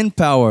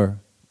manpower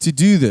to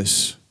do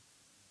this?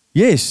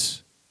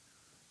 Yes.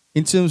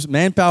 In terms of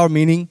manpower,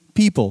 meaning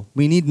people.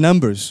 We need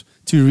numbers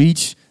to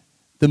reach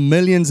the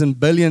millions and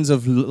billions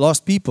of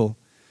lost people.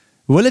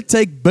 Will it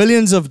take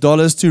billions of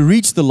dollars to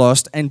reach the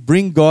lost and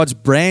bring God's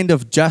brand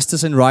of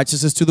justice and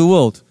righteousness to the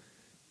world?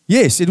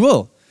 Yes, it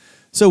will.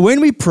 So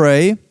when we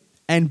pray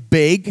and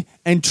beg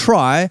and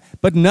try,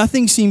 but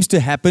nothing seems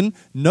to happen,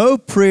 no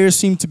prayers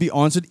seem to be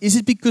answered, is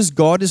it because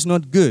God is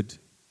not good?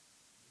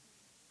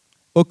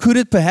 Or could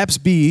it perhaps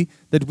be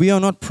that we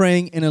are not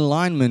praying in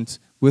alignment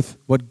with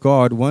what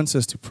God wants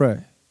us to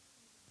pray?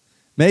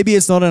 Maybe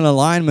it's not in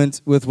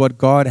alignment with what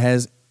God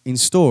has in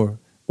store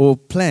or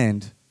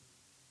planned.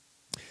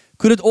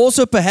 Could it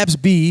also perhaps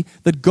be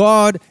that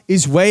God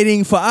is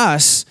waiting for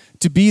us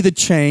to be the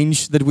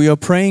change that we are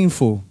praying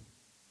for?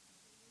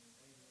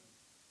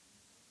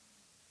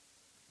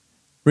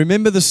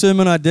 Remember the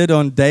sermon I did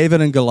on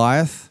David and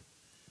Goliath?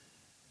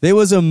 There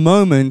was a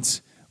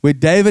moment where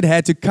David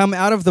had to come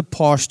out of the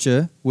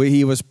pasture where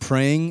he was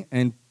praying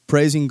and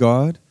praising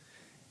God,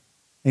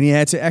 and he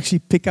had to actually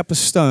pick up a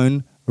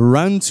stone,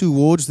 run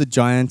towards the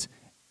giant,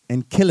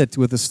 and kill it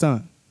with a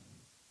stone.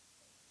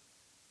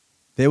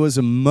 There was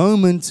a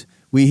moment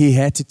where he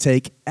had to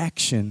take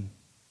action.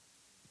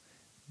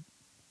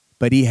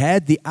 But he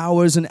had the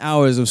hours and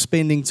hours of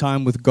spending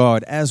time with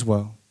God as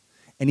well.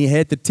 And he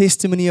had the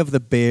testimony of the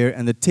bear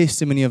and the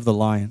testimony of the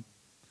lion.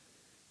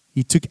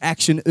 He took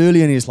action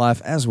early in his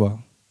life as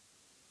well.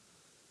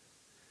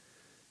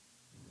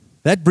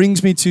 That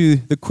brings me to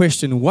the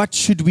question, what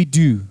should we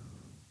do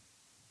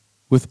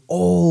with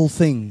all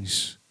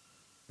things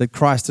that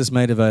Christ has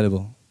made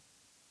available?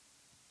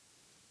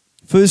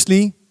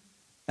 Firstly,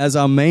 as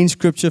our main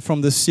scripture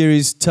from this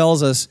series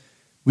tells us,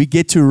 we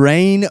get to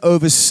reign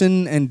over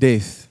sin and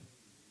death.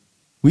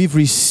 We've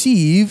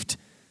received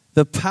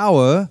the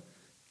power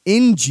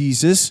in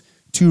Jesus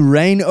to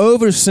reign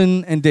over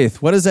sin and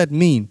death. What does that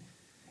mean?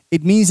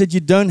 It means that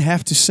you don't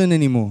have to sin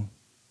anymore.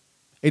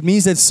 It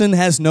means that sin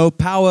has no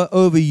power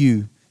over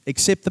you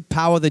except the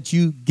power that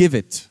you give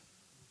it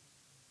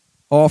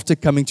after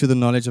coming to the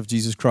knowledge of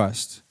Jesus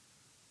Christ.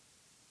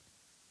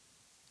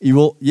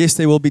 Yes,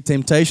 there will be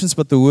temptations,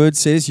 but the word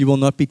says you will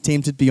not be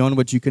tempted beyond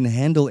what you can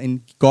handle,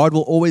 and God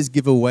will always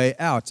give a way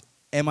out.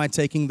 Am I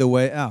taking the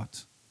way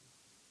out?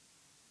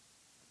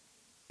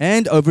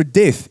 And over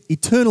death,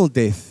 eternal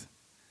death.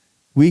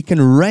 We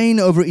can reign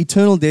over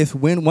eternal death.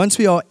 Once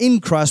we are in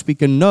Christ, we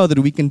can know that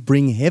we can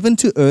bring heaven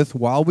to earth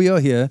while we are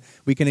here.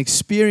 We can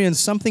experience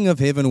something of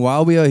heaven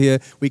while we are here.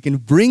 We can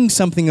bring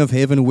something of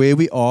heaven where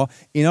we are,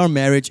 in our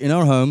marriage, in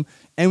our home,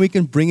 and we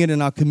can bring it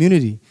in our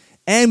community.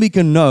 And we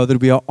can know that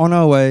we are on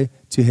our way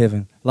to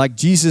heaven. Like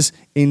Jesus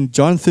in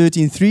John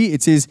 13:3,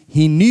 it says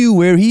he knew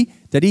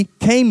that he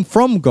came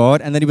from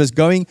God and that he was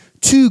going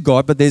to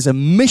God, but there's a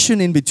mission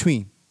in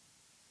between.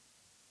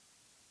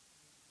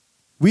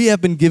 We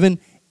have been given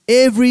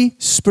every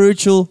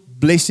spiritual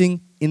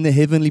blessing in the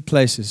heavenly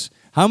places.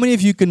 How many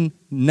of you can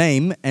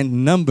name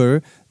and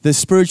number the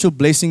spiritual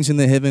blessings in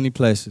the heavenly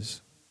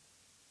places?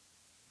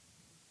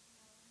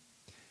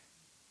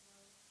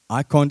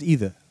 I can't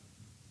either.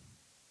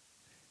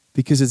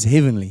 Because it's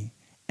heavenly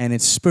and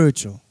it's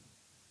spiritual.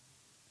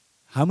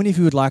 How many of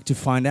you would like to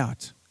find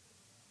out?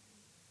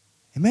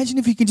 Imagine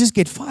if you can just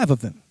get 5 of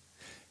them.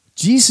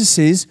 Jesus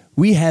says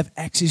we have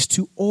access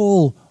to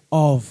all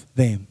of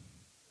them.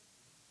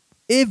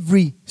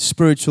 Every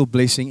spiritual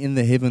blessing in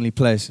the heavenly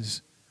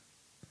places.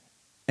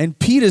 And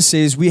Peter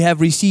says we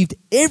have received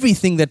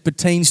everything that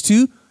pertains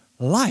to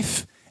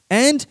life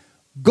and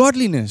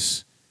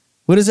godliness.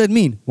 What does that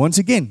mean? Once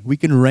again, we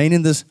can reign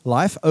in this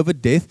life over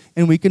death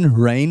and we can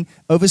reign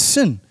over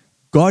sin.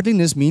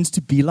 Godliness means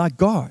to be like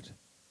God.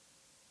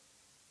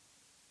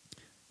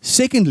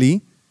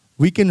 Secondly,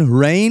 we can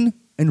reign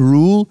and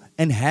rule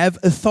and have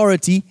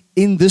authority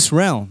in this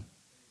realm.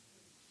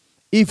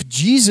 If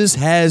Jesus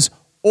has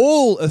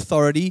all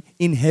authority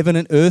in heaven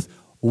and earth,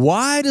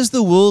 why does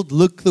the world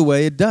look the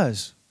way it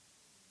does?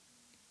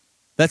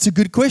 That's a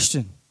good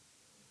question.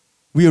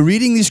 We are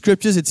reading these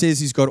scriptures. It says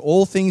he's got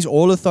all things,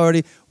 all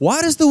authority.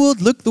 Why does the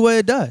world look the way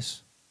it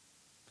does?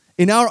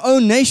 In our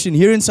own nation,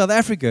 here in South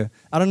Africa,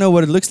 I don't know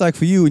what it looks like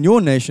for you in your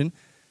nation,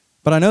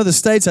 but I know the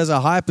States has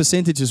a high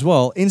percentage as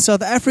well. In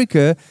South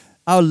Africa,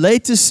 our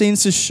latest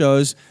census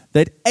shows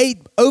that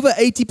over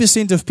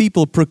 80% of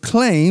people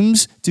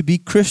proclaims to be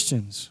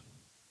Christians.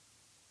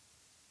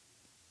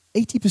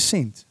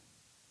 80%.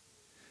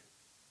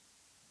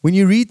 When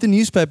you read the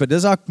newspaper,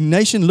 does our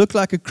nation look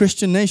like a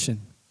Christian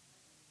nation?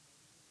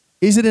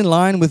 Is it in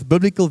line with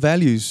biblical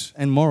values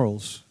and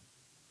morals?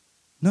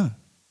 No.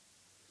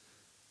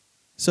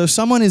 So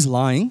someone is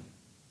lying,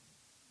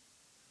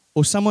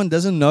 or someone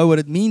doesn't know what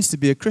it means to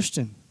be a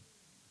Christian.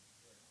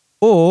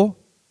 Or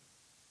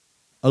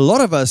a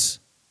lot of us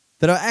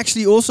that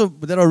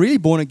are really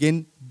born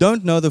again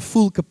don't know the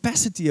full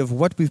capacity of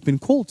what we've been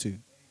called to.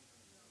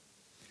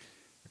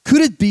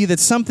 Could it be that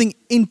something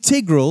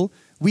integral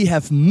we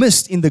have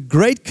missed in the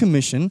Great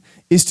Commission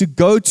is to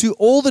go to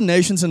all the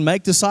nations and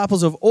make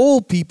disciples of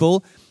all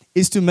people,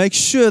 is to make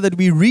sure that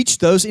we reach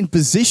those in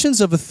positions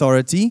of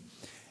authority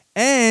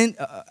and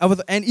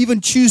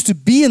even choose to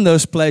be in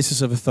those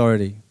places of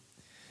authority?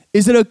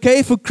 Is it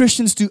okay for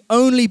Christians to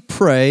only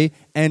pray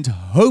and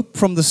hope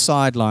from the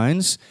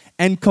sidelines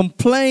and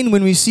complain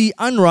when we see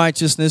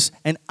unrighteousness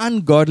and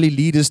ungodly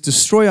leaders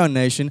destroy our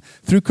nation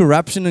through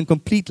corruption and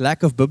complete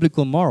lack of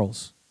biblical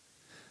morals?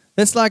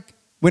 That's like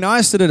when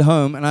I sit at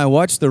home and I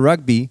watch the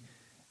rugby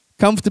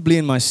comfortably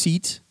in my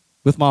seat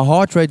with my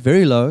heart rate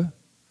very low,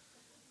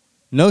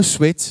 no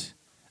sweat.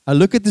 I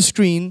look at the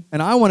screen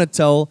and I want to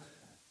tell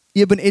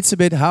Ibn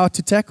Etzebeth how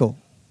to tackle.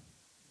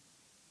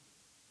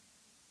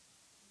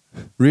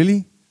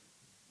 Really?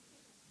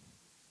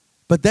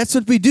 But that's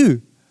what we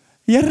do.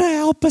 Here,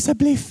 help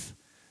asseblief.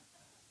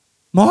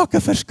 Maak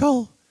 'n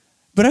verskil.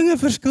 Bring 'n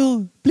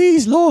verskil.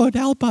 Please, Lord,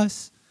 help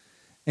us.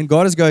 And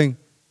God is going,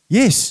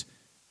 yes,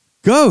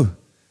 go.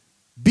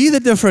 Be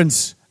the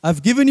difference.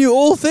 I've given you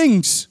all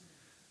things.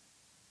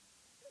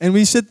 And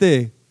we sit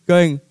there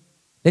going,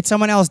 let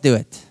someone else do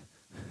it.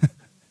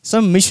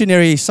 Some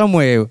missionary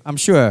somewhere, I'm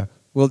sure,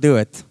 will do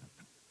it.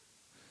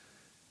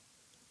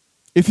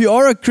 If you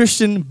are a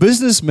Christian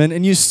businessman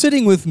and you're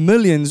sitting with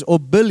millions or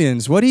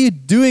billions, what are you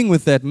doing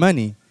with that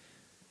money?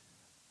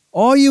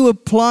 Are you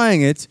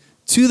applying it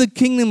to the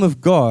kingdom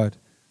of God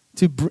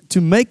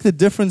to make the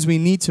difference we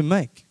need to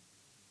make?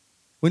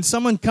 When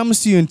someone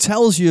comes to you and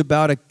tells you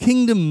about a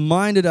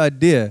kingdom-minded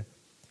idea,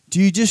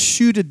 do you just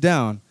shoot it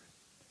down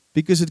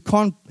because it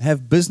can't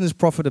have business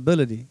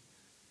profitability?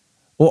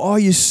 Or are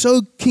you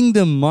so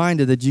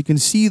kingdom-minded that you can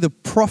see the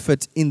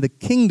profit in the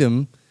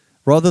kingdom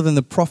rather than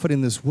the profit in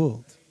this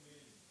world?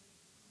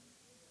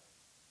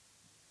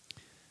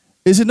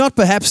 Is it not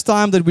perhaps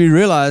time that we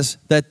realize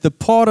that the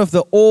part of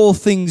the all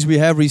things we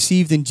have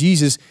received in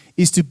Jesus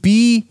is to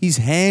be His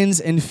hands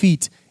and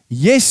feet?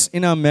 Yes,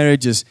 in our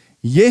marriages.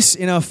 Yes,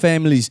 in our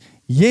families.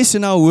 Yes,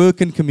 in our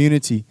work and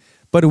community.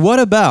 But what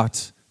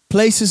about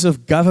places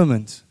of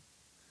government?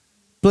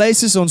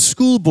 Places on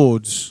school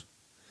boards,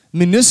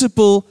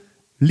 municipal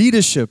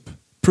leadership,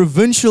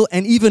 provincial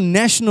and even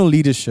national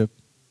leadership?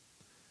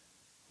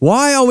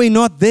 Why are we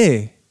not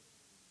there?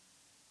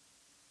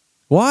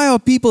 Why are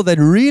people that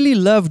really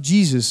love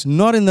Jesus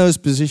not in those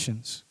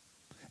positions?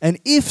 And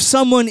if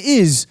someone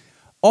is,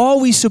 are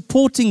we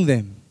supporting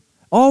them?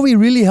 Are we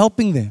really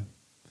helping them?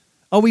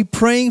 Are we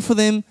praying for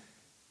them,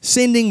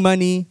 sending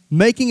money,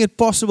 making it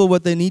possible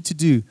what they need to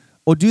do?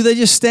 Or do they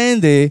just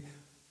stand there,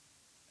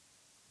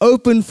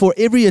 open for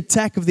every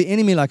attack of the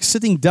enemy like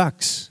sitting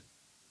ducks?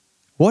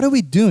 What are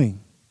we doing?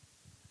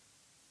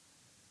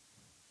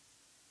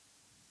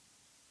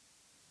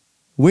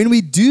 When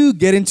we do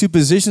get into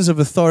positions of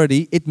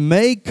authority, it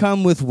may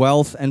come with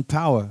wealth and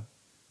power.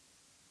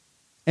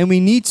 And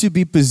we need to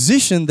be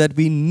positioned that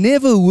we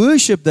never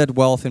worship that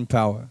wealth and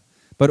power,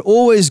 but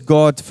always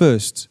God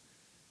first.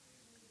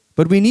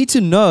 But we need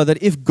to know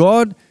that if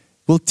God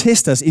will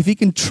test us, if He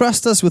can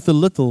trust us with a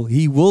little,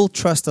 He will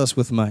trust us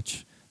with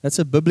much. That's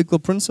a biblical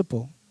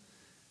principle.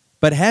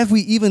 But have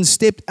we even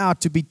stepped out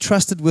to be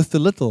trusted with the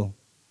little?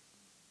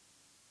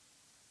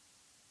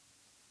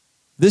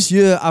 This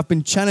year, I've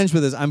been challenged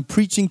with this. I'm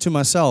preaching to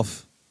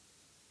myself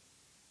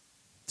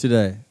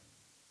today.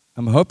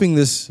 I'm hoping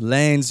this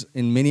lands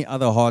in many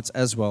other hearts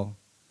as well.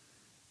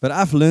 But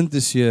I've learned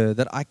this year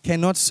that I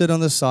cannot sit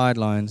on the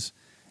sidelines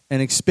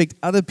and expect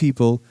other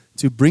people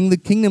to bring the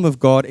kingdom of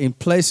God in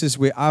places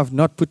where I've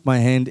not put my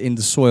hand in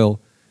the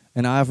soil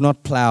and I have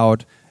not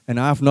plowed and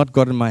I have not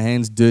gotten my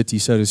hands dirty,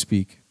 so to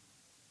speak.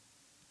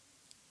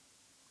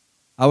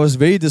 I was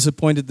very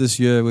disappointed this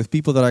year with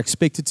people that I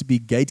expected to be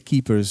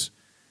gatekeepers,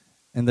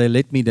 and they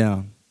let me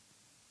down.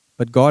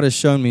 But God has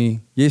shown me,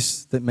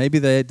 yes, that maybe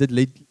they did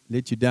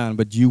let you down,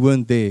 but you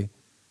weren't there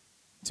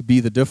to be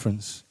the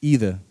difference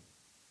either.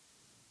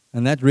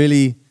 And that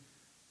really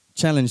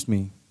challenged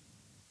me.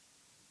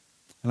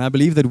 And I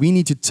believe that we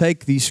need to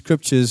take these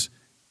scriptures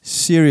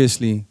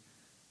seriously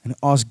and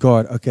ask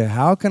God, okay,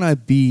 how can I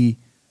be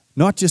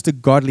not just a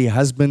godly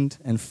husband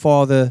and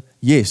father?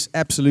 Yes,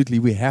 absolutely,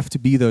 we have to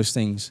be those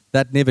things.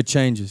 That never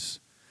changes.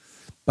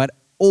 But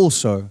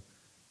also,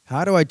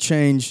 how do I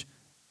change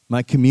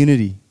my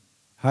community?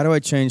 How do I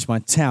change my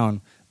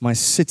town, my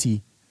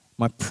city,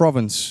 my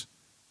province,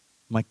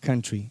 my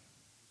country?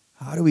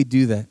 How do we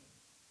do that?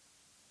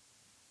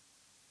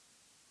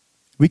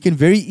 We can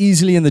very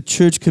easily in the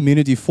church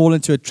community fall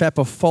into a trap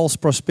of false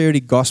prosperity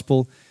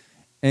gospel.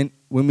 And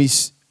when we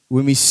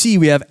see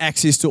we have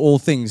access to all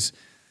things.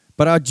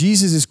 But our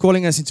Jesus is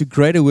calling us into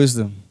greater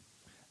wisdom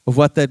of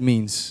what that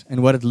means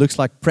and what it looks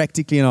like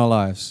practically in our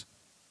lives.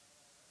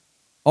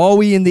 Are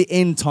we in the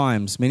end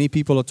times? Many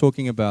people are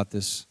talking about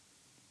this.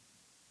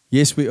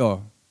 Yes, we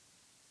are.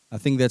 I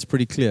think that's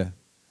pretty clear.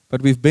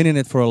 But we've been in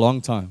it for a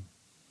long time.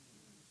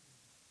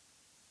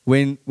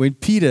 When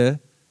Peter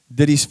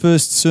did his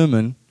first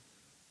sermon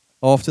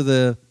after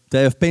the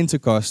day of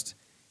Pentecost,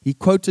 he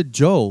quoted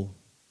Joel,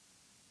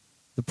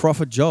 the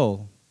prophet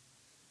Joel,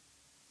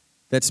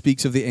 that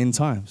speaks of the end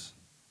times.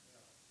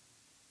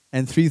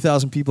 And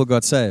 3,000 people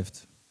got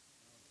saved.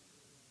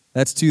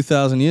 That's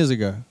 2,000 years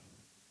ago.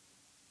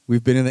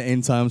 We've been in the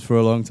end times for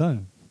a long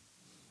time.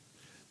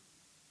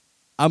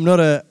 I'm not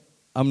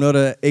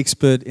an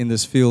expert in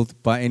this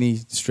field by any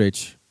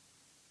stretch,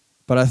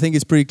 but I think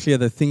it's pretty clear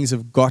that things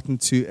have gotten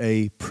to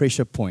a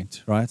pressure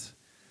point, right?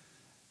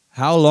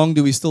 How long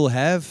do we still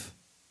have?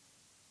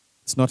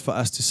 It's not for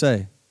us to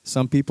say.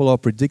 Some people are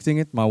predicting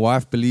it. My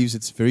wife believes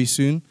it's very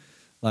soon,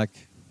 like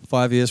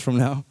 5 years from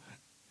now.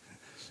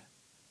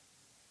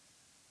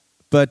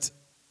 But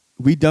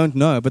we don't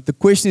know. But the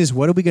question is,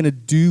 what are we going to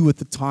do with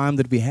the time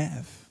that we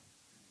have?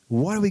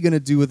 What are we going to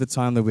do with the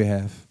time that we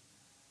have?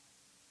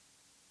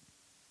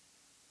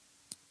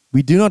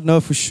 We do not know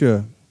for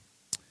sure.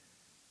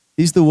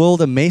 Is the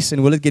world a mess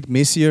and will it get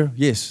messier?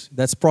 Yes,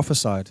 that's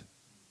prophesied.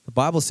 The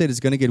Bible said it's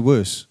going to get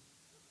worse.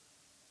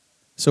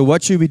 So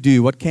what should we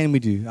do? What can we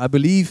do? I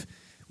believe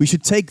we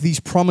should take these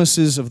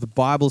promises of the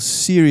Bible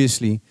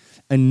seriously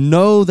and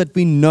know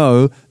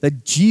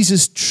that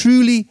Jesus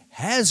truly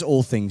has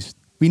all things.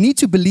 We need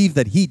to believe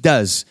that He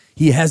does.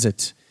 He has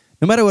it.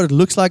 No matter what it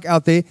looks like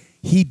out there,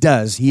 He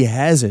does. He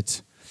has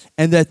it.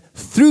 And that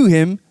through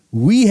Him,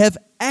 we have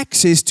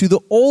access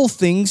to all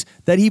things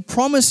that He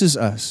promises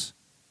us.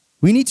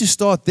 We need to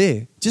start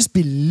there, just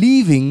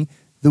believing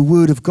the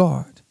Word of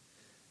God.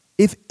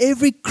 If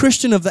every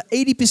Christian of the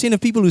 80%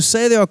 of people who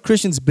say they are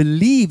Christians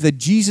believe that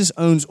Jesus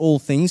owns all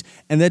things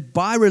and that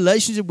by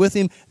relationship with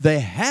Him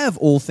they have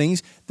all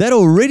things, that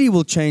already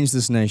will change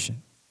this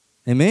nation.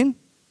 Amen?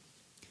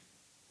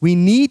 We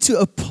need to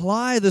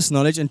apply this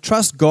knowledge and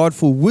trust God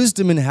for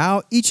wisdom in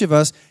how each of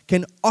us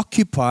can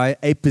occupy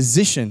a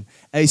position,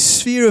 a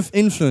sphere of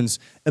influence,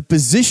 a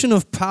position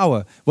of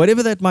power,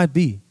 whatever that might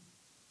be,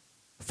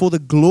 for the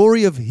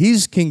glory of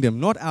His kingdom,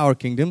 not our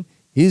kingdom,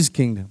 His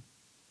kingdom.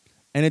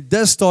 And it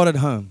does start at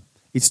home.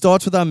 It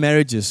starts with our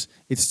marriages.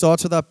 It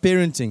starts with our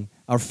parenting,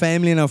 our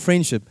family, and our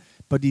friendship.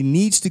 But it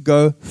needs to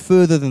go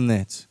further than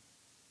that.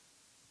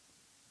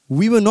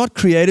 We were not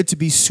created to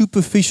be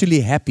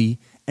superficially happy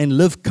and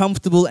live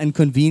comfortable and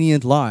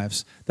convenient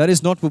lives. That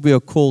is not what we are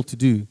called to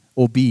do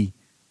or be.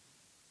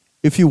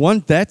 If you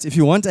want that, if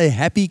you want a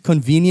happy,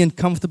 convenient,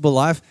 comfortable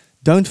life,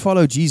 don't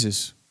follow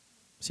Jesus.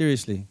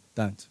 Seriously,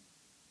 don't.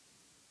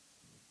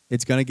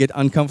 It's going to get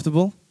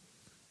uncomfortable.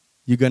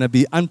 You're going to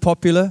be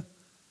unpopular.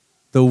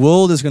 The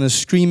world is going to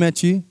scream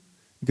at you,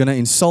 going to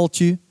insult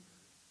you,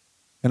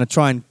 going to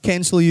try and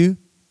cancel you.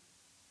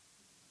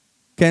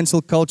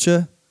 Cancel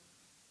culture.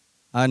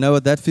 I know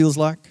what that feels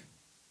like.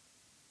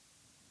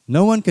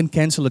 No one can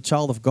cancel a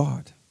child of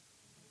God.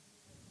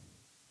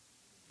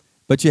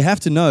 But you have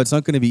to know it's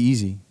not going to be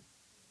easy.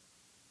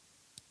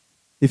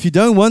 If you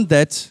don't want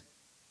that,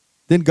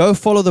 then go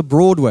follow the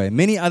broad way.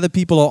 Many other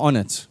people are on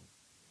it.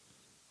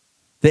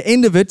 The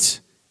end of it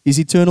is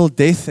eternal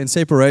death and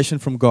separation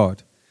from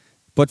God.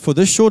 But for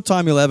this short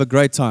time, you'll have a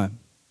great time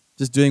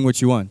just doing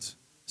what you want.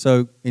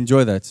 So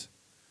enjoy that.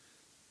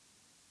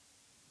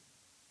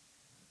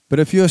 But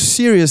if you're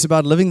serious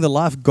about living the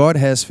life God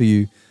has for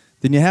you,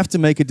 then you have to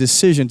make a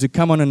decision to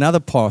come on another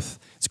path.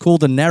 It's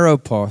called the narrow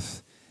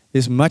path.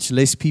 There's much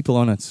less people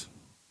on it.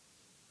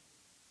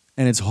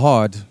 And it's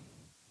hard.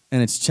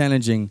 And it's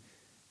challenging.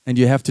 And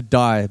you have to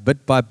die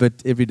bit by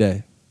bit every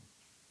day.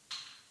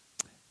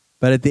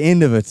 But at the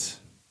end of it,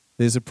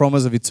 there's a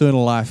promise of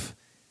eternal life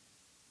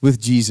with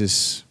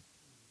Jesus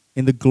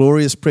in the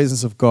glorious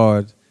presence of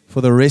God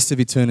for the rest of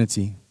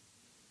eternity.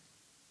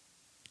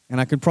 And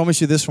I can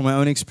promise you this from my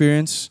own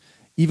experience,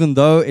 even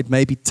though it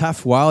may be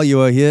tough while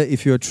you are here,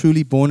 if you are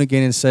truly born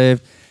again and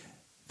saved,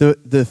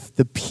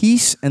 the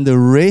peace and the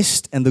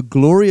rest and the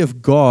glory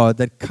of God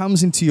that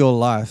comes into your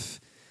life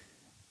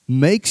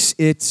makes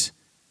it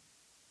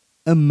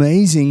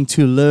amazing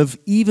to live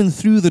even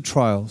through the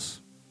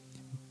trials.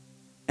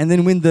 And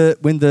then when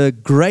the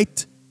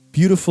great,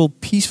 beautiful,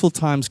 peaceful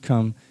times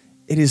come,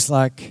 it is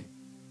like,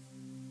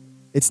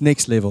 it's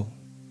next level.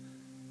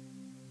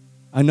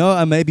 I know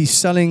I may be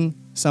selling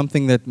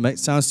something that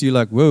sounds to you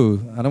like, whoa,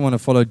 I don't want to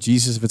follow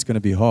Jesus if it's going to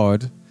be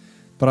hard.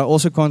 But I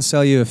also can't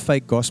sell you a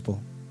fake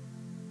gospel.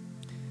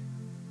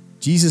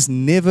 Jesus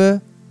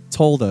never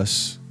told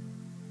us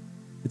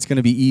it's going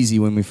to be easy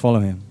when we follow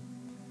Him.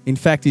 In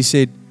fact, He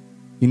said,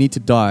 you need to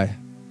die.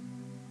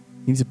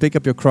 You need to pick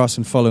up your cross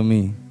and follow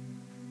me.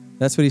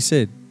 That's what He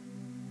said.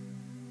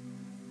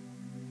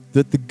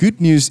 The good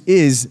news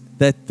is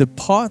that the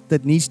part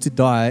that needs to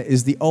die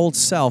is the old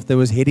self that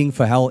was heading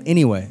for hell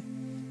anyway.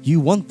 You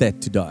want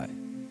that to die.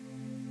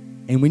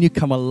 And when you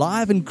come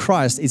alive in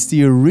Christ, it's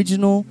the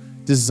original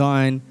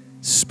design,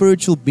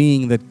 spiritual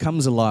being that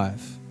comes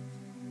alive.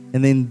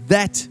 And then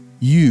that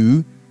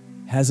you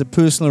has a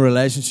personal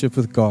relationship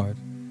with God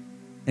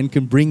and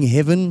can bring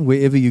heaven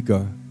wherever you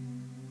go.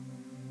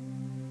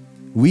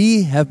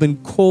 We have been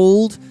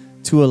called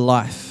to a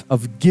life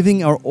of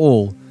giving our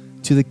all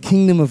to the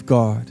kingdom of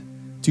God,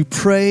 to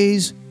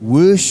praise,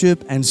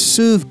 worship, and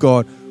serve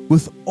God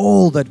with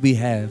all that we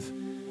have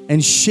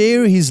and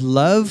share His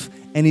love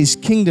and His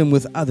kingdom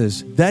with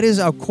others. That is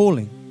our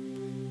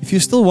calling. If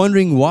you're still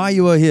wondering why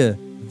you are here,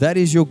 that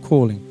is your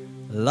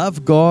calling.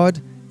 Love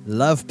God,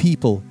 love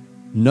people,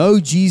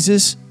 know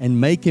Jesus, and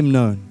make Him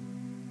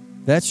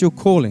known. That's your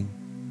calling.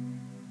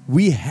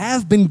 We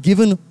have been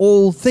given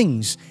all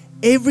things,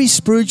 every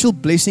spiritual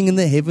blessing in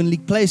the heavenly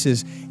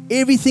places,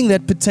 everything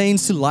that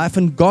pertains to life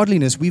and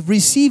godliness. We've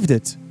received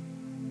it.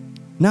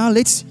 Now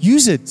let's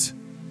use it.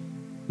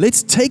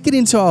 Let's take it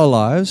into our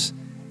lives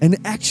and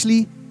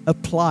actually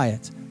apply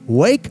it.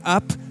 Wake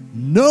up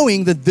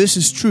knowing that this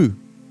is true.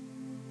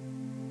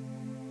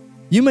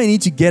 You may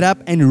need to get up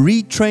and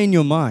retrain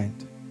your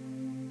mind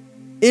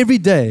every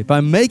day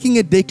by making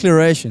a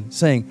declaration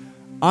saying,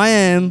 I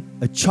am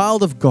a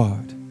child of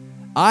God.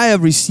 I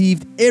have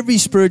received every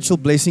spiritual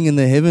blessing in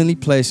the heavenly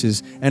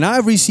places, and I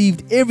have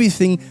received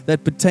everything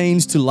that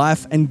pertains to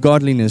life and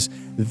godliness.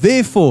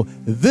 Therefore,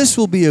 this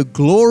will be a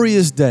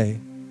glorious day.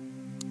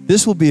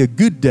 This will be a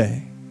good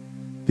day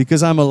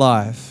because I'm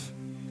alive.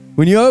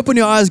 When you open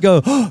your eyes,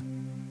 go, oh,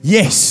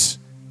 yes,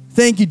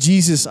 thank you,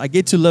 Jesus. I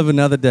get to live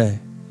another day,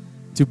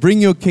 to bring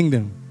your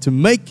kingdom,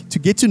 to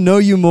get to know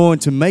you more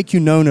and to make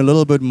you known a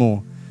little bit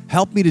more.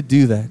 Help me to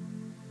do that.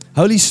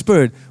 Holy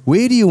Spirit,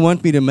 where do you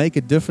want me to make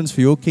a difference for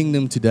your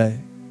kingdom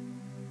today?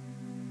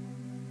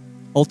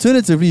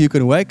 Alternatively, you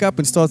can wake up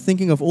and start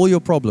thinking of all your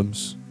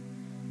problems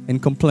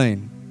and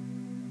complain.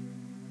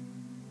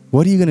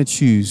 What are you going to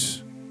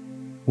choose?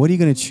 What are you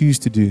going to choose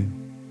to do?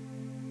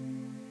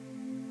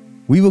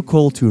 We were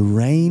called to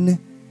reign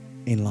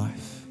in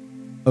life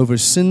over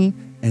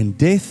sin and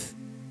death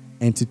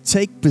and to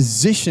take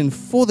position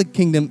for the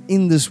kingdom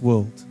in this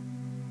world.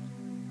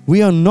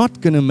 We are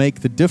not going to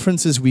make the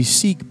differences we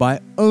seek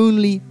by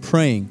only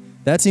praying.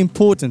 That's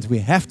important. We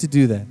have to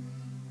do that.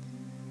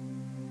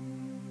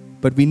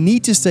 But we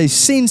need to stay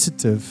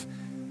sensitive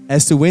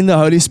as to when the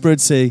Holy Spirit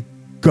say,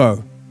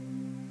 go.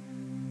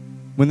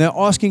 When they're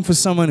asking for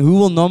someone who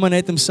will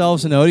nominate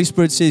themselves and the Holy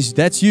Spirit says,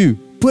 that's you,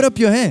 put up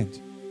your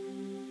hand.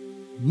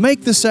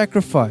 Make the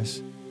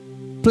sacrifice.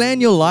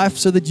 Plan your life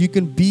so that you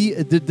can be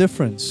the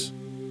difference.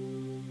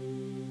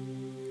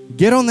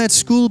 Get on that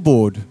school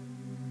board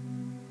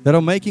that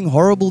are making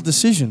horrible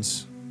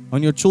decisions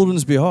on your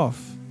children's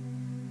behalf.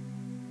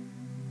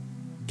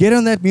 Get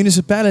on that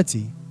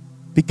municipality.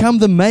 Become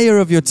the mayor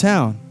of your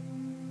town.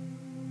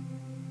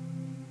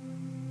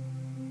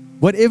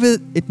 Whatever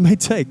it may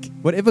take,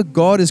 whatever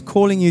God is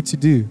calling you to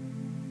do.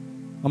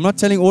 I'm not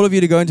telling all of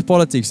you to go into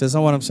politics. That's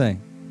not what I'm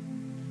saying.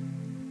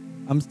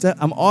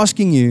 I'm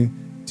asking you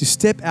to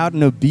step out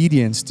in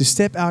obedience, to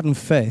step out in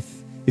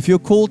faith. If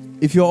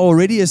you're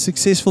already a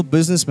successful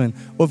businessman,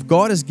 or if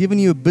God has given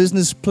you a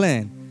business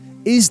plan,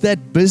 is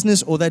that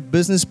business or that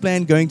business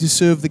plan going to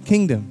serve the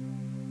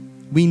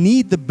kingdom? We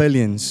need the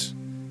billions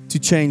to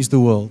change the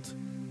world.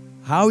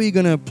 How are you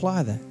going to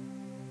apply that?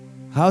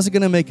 How is it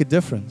going to make a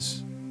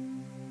difference?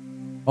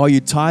 Are you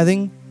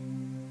tithing?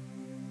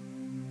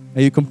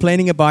 Are you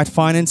complaining about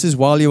finances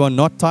while you are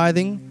not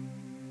tithing?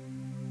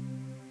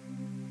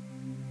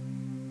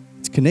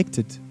 It's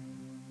connected.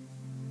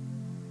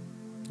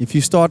 If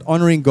you start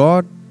honoring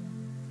God,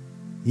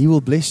 He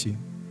will bless you.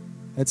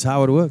 That's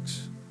how it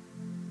works.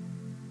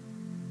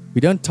 We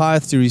don't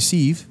tithe to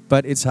receive,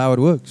 but it's how it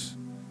works.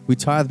 We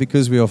tithe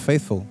because we are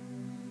faithful.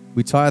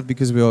 We tithe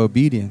because we are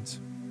obedient.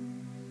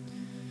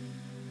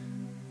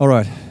 All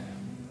right.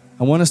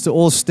 I want us to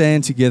all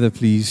stand together,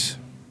 please.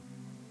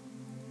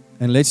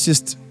 And let's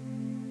just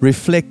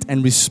reflect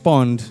and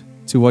respond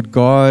to what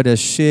God has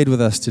shared with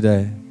us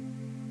today.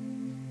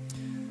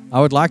 I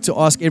would like to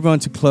ask everyone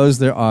to close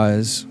their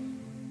eyes.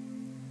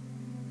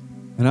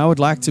 And I would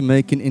like to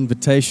make an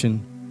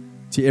invitation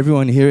to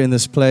everyone here in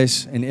this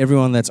place and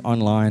everyone that's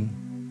online.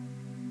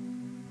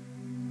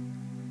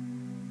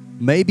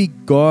 Maybe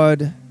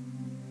God,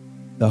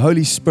 the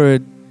Holy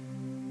Spirit,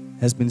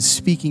 has been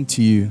speaking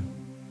to you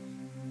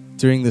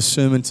during the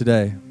sermon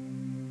today.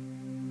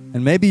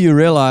 And maybe you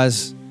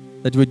realize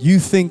that what you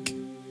think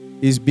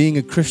is being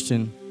a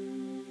Christian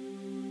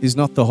is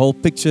not the whole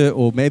picture,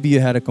 or maybe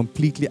you had a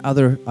completely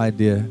other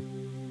idea.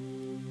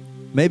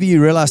 Maybe you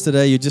realize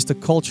today you're just a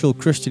cultural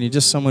Christian. You're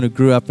just someone who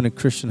grew up in a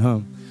Christian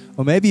home.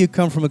 Or maybe you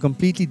come from a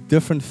completely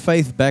different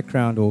faith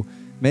background, or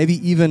maybe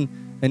even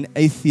an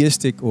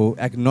atheistic or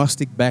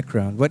agnostic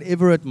background.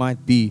 Whatever it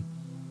might be,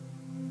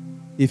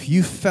 if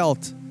you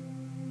felt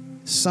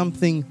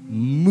something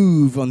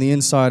move on the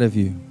inside of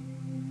you,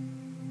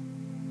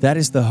 that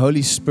is the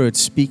Holy Spirit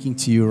speaking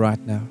to you right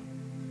now.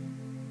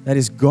 That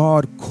is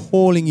God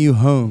calling you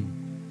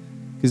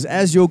home. Because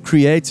as your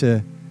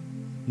Creator,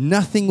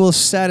 nothing will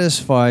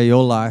satisfy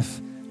your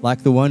life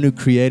like the one who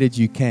created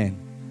you can.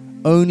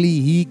 Only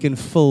He can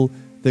fill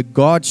the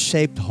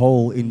God-shaped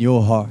hole in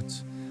your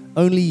heart.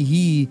 Only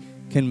He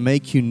can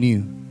make you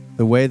new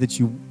the way that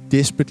you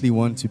desperately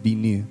want to be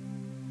new.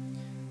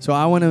 So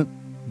I want to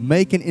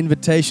make an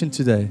invitation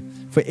today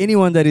for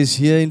anyone that is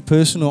here in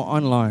person or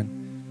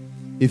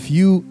online. If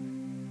you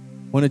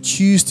want to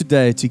choose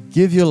today to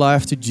give your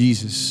life to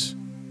Jesus,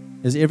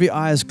 as every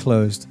eye is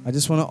closed, I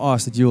just want to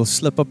ask that you will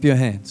slip up your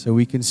hand so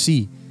we can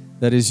see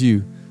that is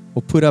you.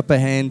 Or put up a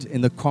hand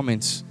in the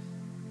comments.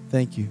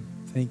 Thank you.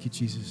 Thank you,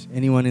 Jesus.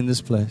 Anyone in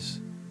this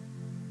place?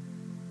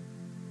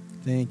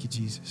 Thank you,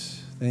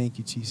 Jesus. Thank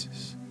you,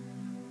 Jesus.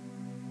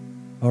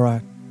 All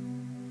right.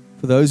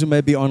 For those who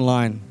may be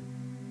online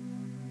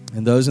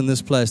and those in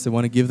this place that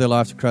want to give their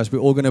life to Christ, we're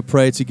all going to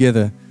pray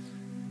together.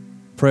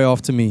 Pray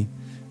after me.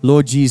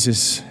 Lord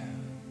Jesus,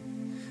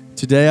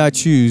 today I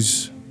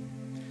choose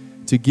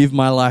to give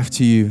my life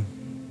to you.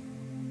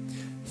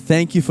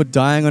 Thank you for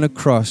dying on a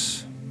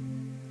cross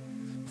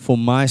for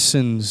my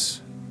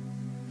sins.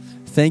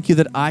 Thank you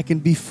that I can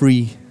be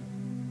free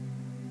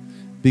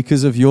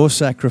because of your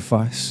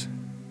sacrifice.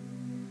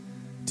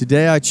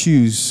 Today I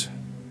choose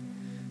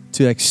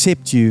to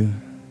accept you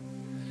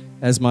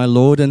as my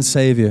Lord and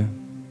Savior.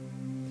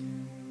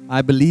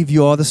 I believe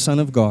you are the Son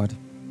of God,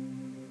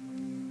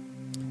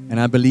 and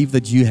I believe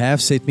that you have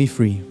set me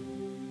free.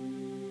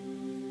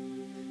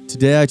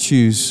 Today I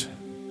choose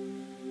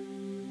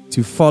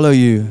to follow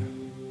you,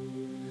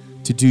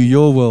 to do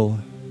your will,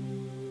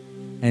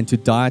 and to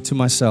die to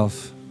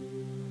myself.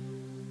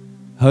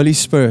 Holy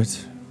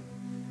Spirit,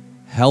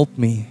 help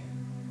me,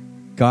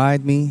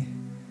 guide me,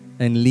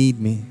 and lead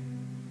me.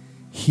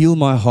 Heal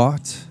my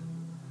heart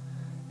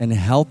and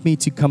help me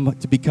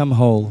to become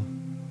whole.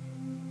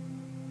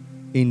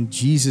 In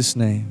Jesus'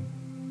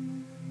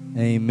 name,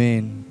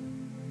 amen.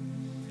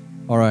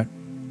 All right.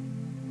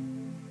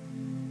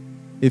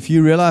 If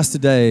you realize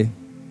today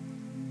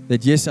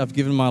that yes, I've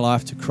given my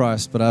life to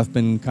Christ, but I've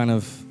been kind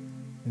of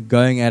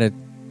going at it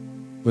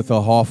with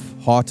a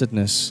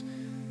half-heartedness,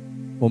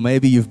 or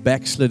maybe you've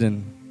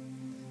backslidden,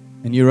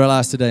 and you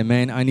realize today,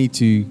 man, I need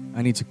to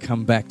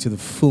come back to the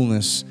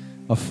fullness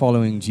of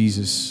following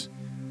Jesus.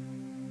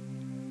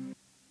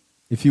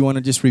 If you want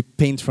to just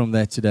repent from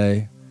that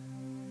today,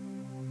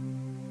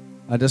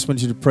 I just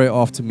want you to pray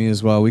after me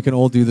as well. We can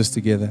all do this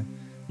together.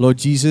 Lord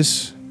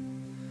Jesus,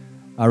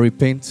 I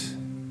repent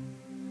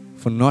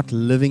for not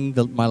living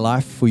my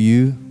life for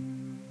you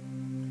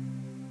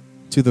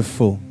to the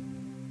full.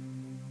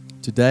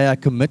 Today I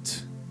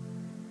commit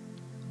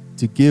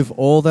to give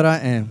all that I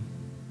am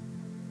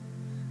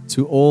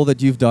to all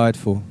that you've died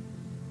for.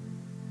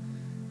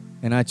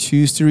 And I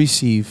choose to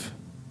receive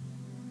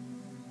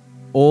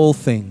all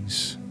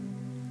things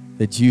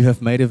that you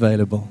have made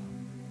available.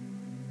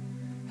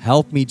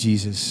 Help me,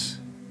 Jesus,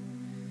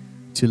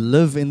 to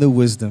live in the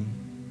wisdom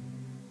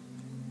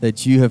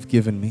that you have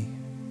given me.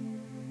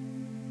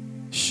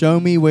 Show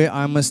me where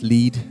I must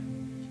lead.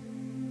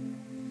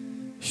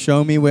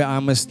 Show me where I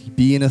must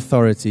be in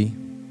authority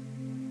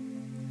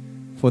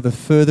for the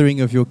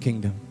furthering of your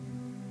kingdom.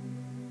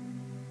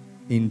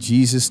 In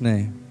Jesus'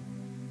 name,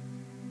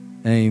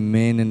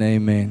 amen and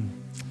amen.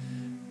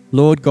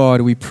 Lord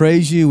God, we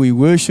praise you, we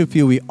worship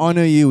you, we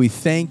honor you, we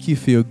thank you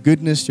for your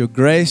goodness, your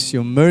grace,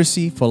 your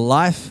mercy, for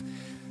life.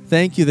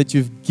 Thank you that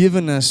you've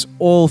given us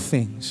all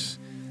things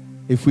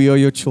if we are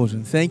your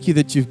children. Thank you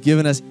that you've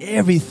given us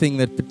everything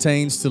that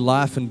pertains to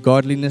life and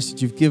godliness,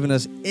 that you've given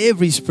us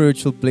every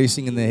spiritual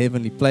blessing in the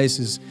heavenly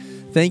places.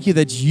 Thank you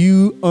that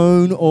you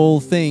own all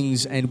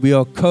things and we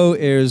are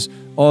co-heirs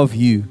of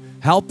you.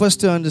 Help us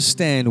to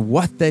understand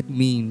what that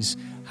means,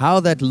 how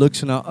that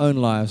looks in our own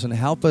lives, and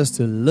help us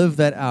to live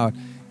that out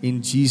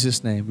in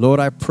Jesus' name. Lord,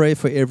 I pray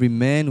for every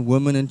man,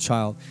 woman, and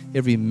child,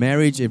 every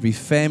marriage, every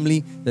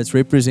family that's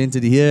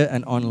represented here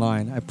and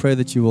online. I pray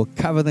that you will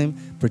cover them,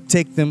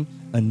 protect them,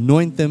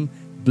 anoint them,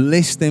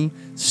 bless them,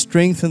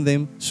 strengthen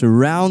them,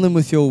 surround them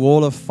with your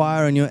wall of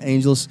fire and your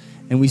angels.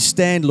 And we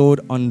stand,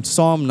 Lord, on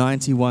Psalm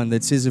 91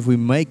 that says if we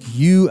make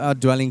you our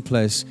dwelling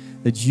place,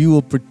 that you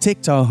will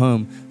protect our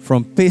home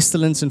from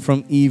pestilence and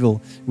from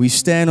evil. We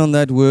stand on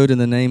that word in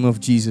the name of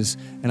Jesus.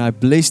 And I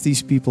bless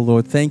these people,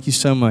 Lord. Thank you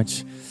so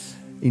much.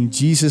 In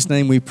Jesus'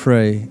 name we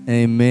pray.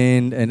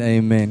 Amen and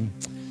amen.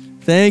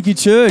 Thank you,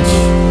 church.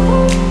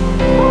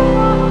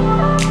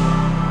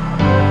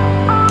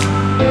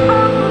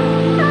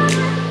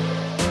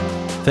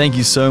 Thank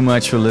you so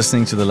much for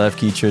listening to the Love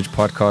Key Church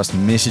podcast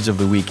Message of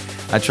the Week.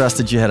 I trust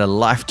that you had a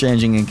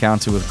life-changing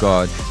encounter with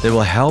God that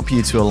will help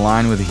you to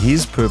align with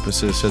His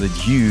purposes so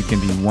that you can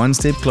be one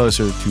step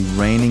closer to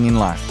reigning in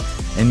life.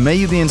 And may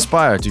you be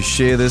inspired to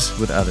share this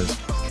with others.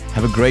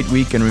 Have a great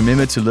week and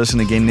remember to listen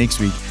again next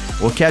week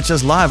or catch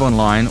us live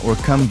online or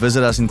come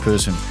visit us in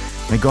person.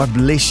 May God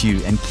bless you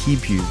and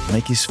keep you,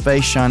 make His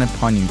face shine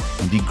upon you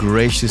and be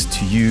gracious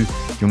to you,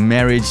 your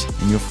marriage,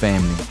 and your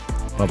family.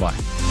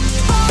 Bye-bye.